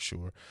 Yeah, for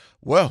sure.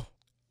 Well,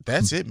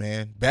 that's it,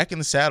 man. Back in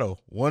the saddle.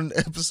 One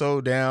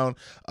episode down.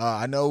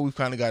 I know we've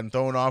kind of gotten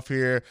thrown off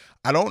here.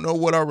 I don't know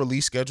what our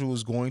release schedule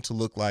is going to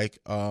look like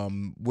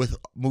with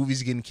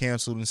movies getting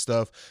canceled and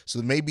stuff. So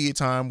there may be a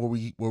time where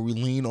we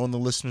lean on the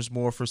listeners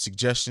more for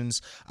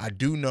suggestions. I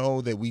do know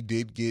that we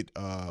did get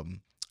I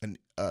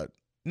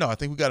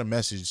think we got a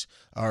message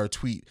or a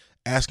tweet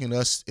asking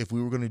us if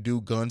we were going to do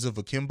Guns of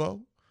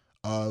Akimbo.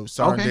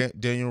 Starring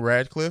Daniel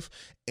Radcliffe.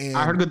 And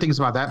I heard good things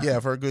about that. Yeah,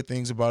 I've heard good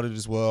things about it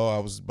as well. I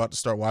was about to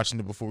start watching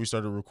it before we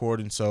started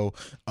recording, so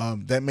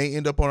that may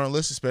end up on our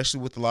list,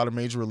 especially with a lot of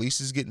major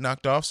releases getting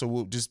knocked off. So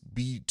we'll just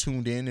be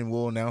tuned in and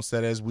we'll announce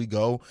that as we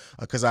go,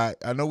 because I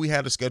know we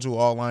had a schedule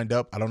all lined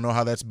up. I don't know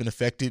how that's been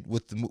affected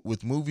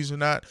with movies or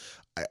not.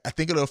 I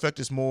think it'll affect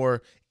us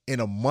more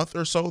in a month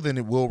or so than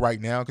it will right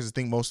now, because I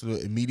think most of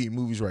the immediate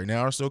movies right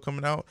now are still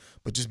coming out,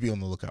 but just be on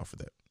the lookout for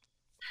that.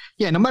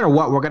 Yeah, no matter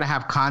what, we're going to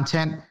have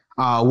content.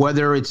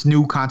 Whether it's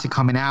new content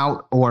coming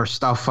out or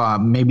stuff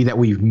maybe that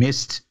we've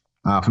missed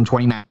from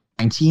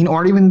 2019,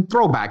 or even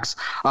throwbacks.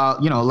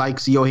 Like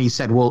CEO Hayes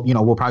said, we'll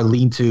probably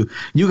lean to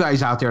you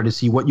guys out there to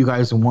see what you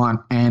guys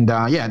want. And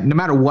no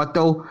matter what,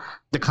 though,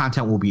 the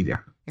content will be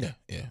there. Yeah.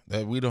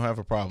 We don't have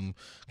a problem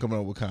coming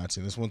up with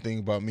content. That's one thing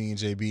about me and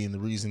JB, and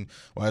the reason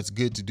why it's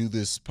good to do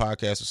this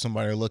podcast with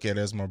somebody I look at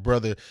as my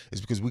brother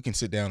is because we can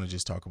sit down and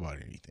just talk about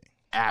anything.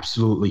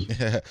 Absolutely.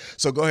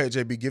 So go ahead,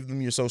 JB, give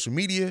them your social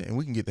media and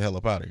we can get the hell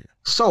up out of here.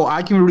 So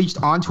I can be reached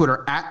on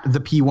Twitter at the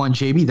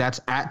P1JB. That's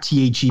at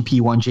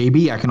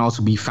THEP1JB. I can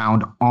also be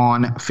found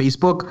on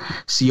Facebook.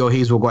 CEO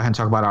Hayes will go ahead and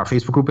talk about our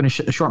Facebook group in a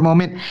short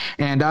moment.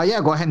 And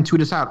go ahead and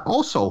tweet us out.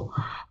 Also,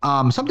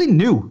 something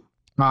new.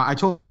 I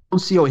told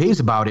CEO Hayes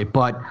about it,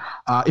 but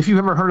if you've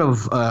ever heard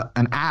of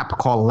an app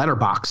called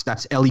Letterboxd,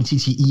 that's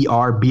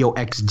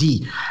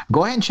Letterboxd,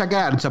 go ahead and check it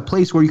out. It's a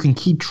place where you can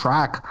keep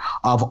track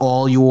of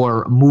all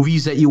your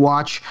movies that you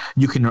watch.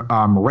 You can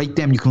rate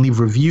them. You can leave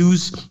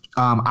reviews.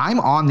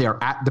 I'm on there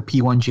at the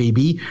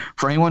P1JB.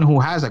 For anyone who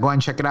has it, go ahead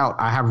and check it out.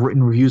 I have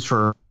written reviews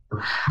for,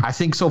 I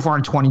think so far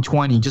in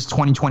 2020, just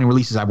 2020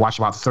 releases, I've watched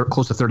about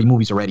close to 30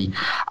 movies already.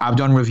 I've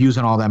done reviews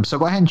on all of them. So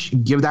go ahead and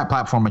give that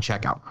platform a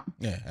check out.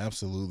 Yeah,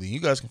 absolutely.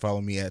 You guys can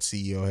follow me at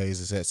CEO Hayes.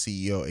 It's at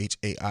CEO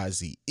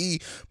HAIZE.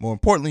 More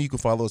importantly, you can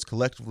follow us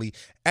collectively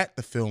at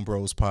the Film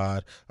Bros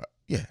Pod.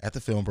 At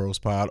the Film Bros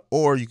Pod,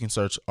 or you can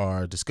search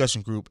our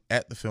discussion group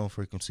at the Film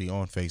Frequency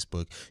on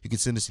Facebook. You can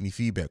send us any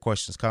feedback,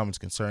 questions, comments,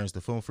 concerns,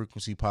 the Film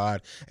Frequency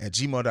Pod at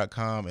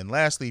gmail.com. And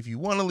lastly, if you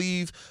want to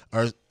leave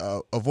a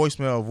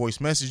voicemail, a voice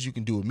message, you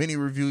can do a mini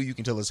review. You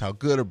can tell us how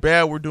good or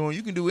bad we're doing.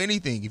 You can do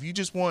anything. If you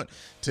just want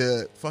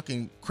to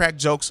fucking crack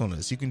jokes on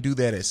us, you can do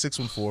that at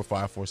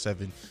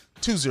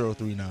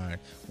 614-547-2039.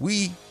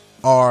 We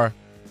are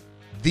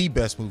the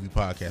best movie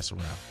podcast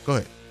around. Go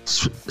ahead.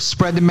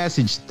 Spread the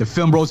message. The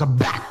Film Bros are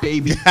back,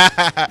 baby.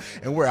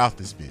 And we're out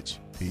this bitch.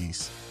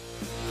 Peace.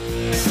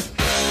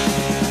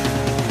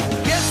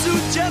 Guess who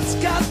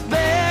just got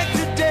back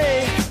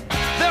today?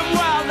 Them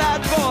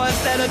wild-eyed boys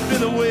that had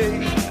been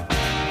away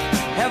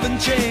haven't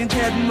changed,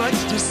 had much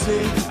to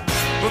say.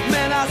 But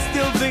man, I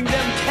still think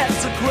them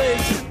cats are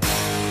crazy.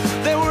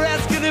 They were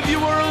asking if you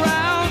were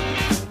around,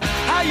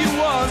 how you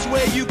was,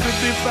 where you could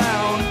be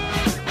found.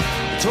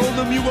 Told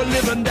them you were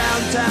living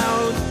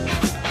downtown,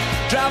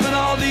 driving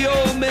all the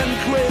old men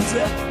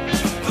crazy.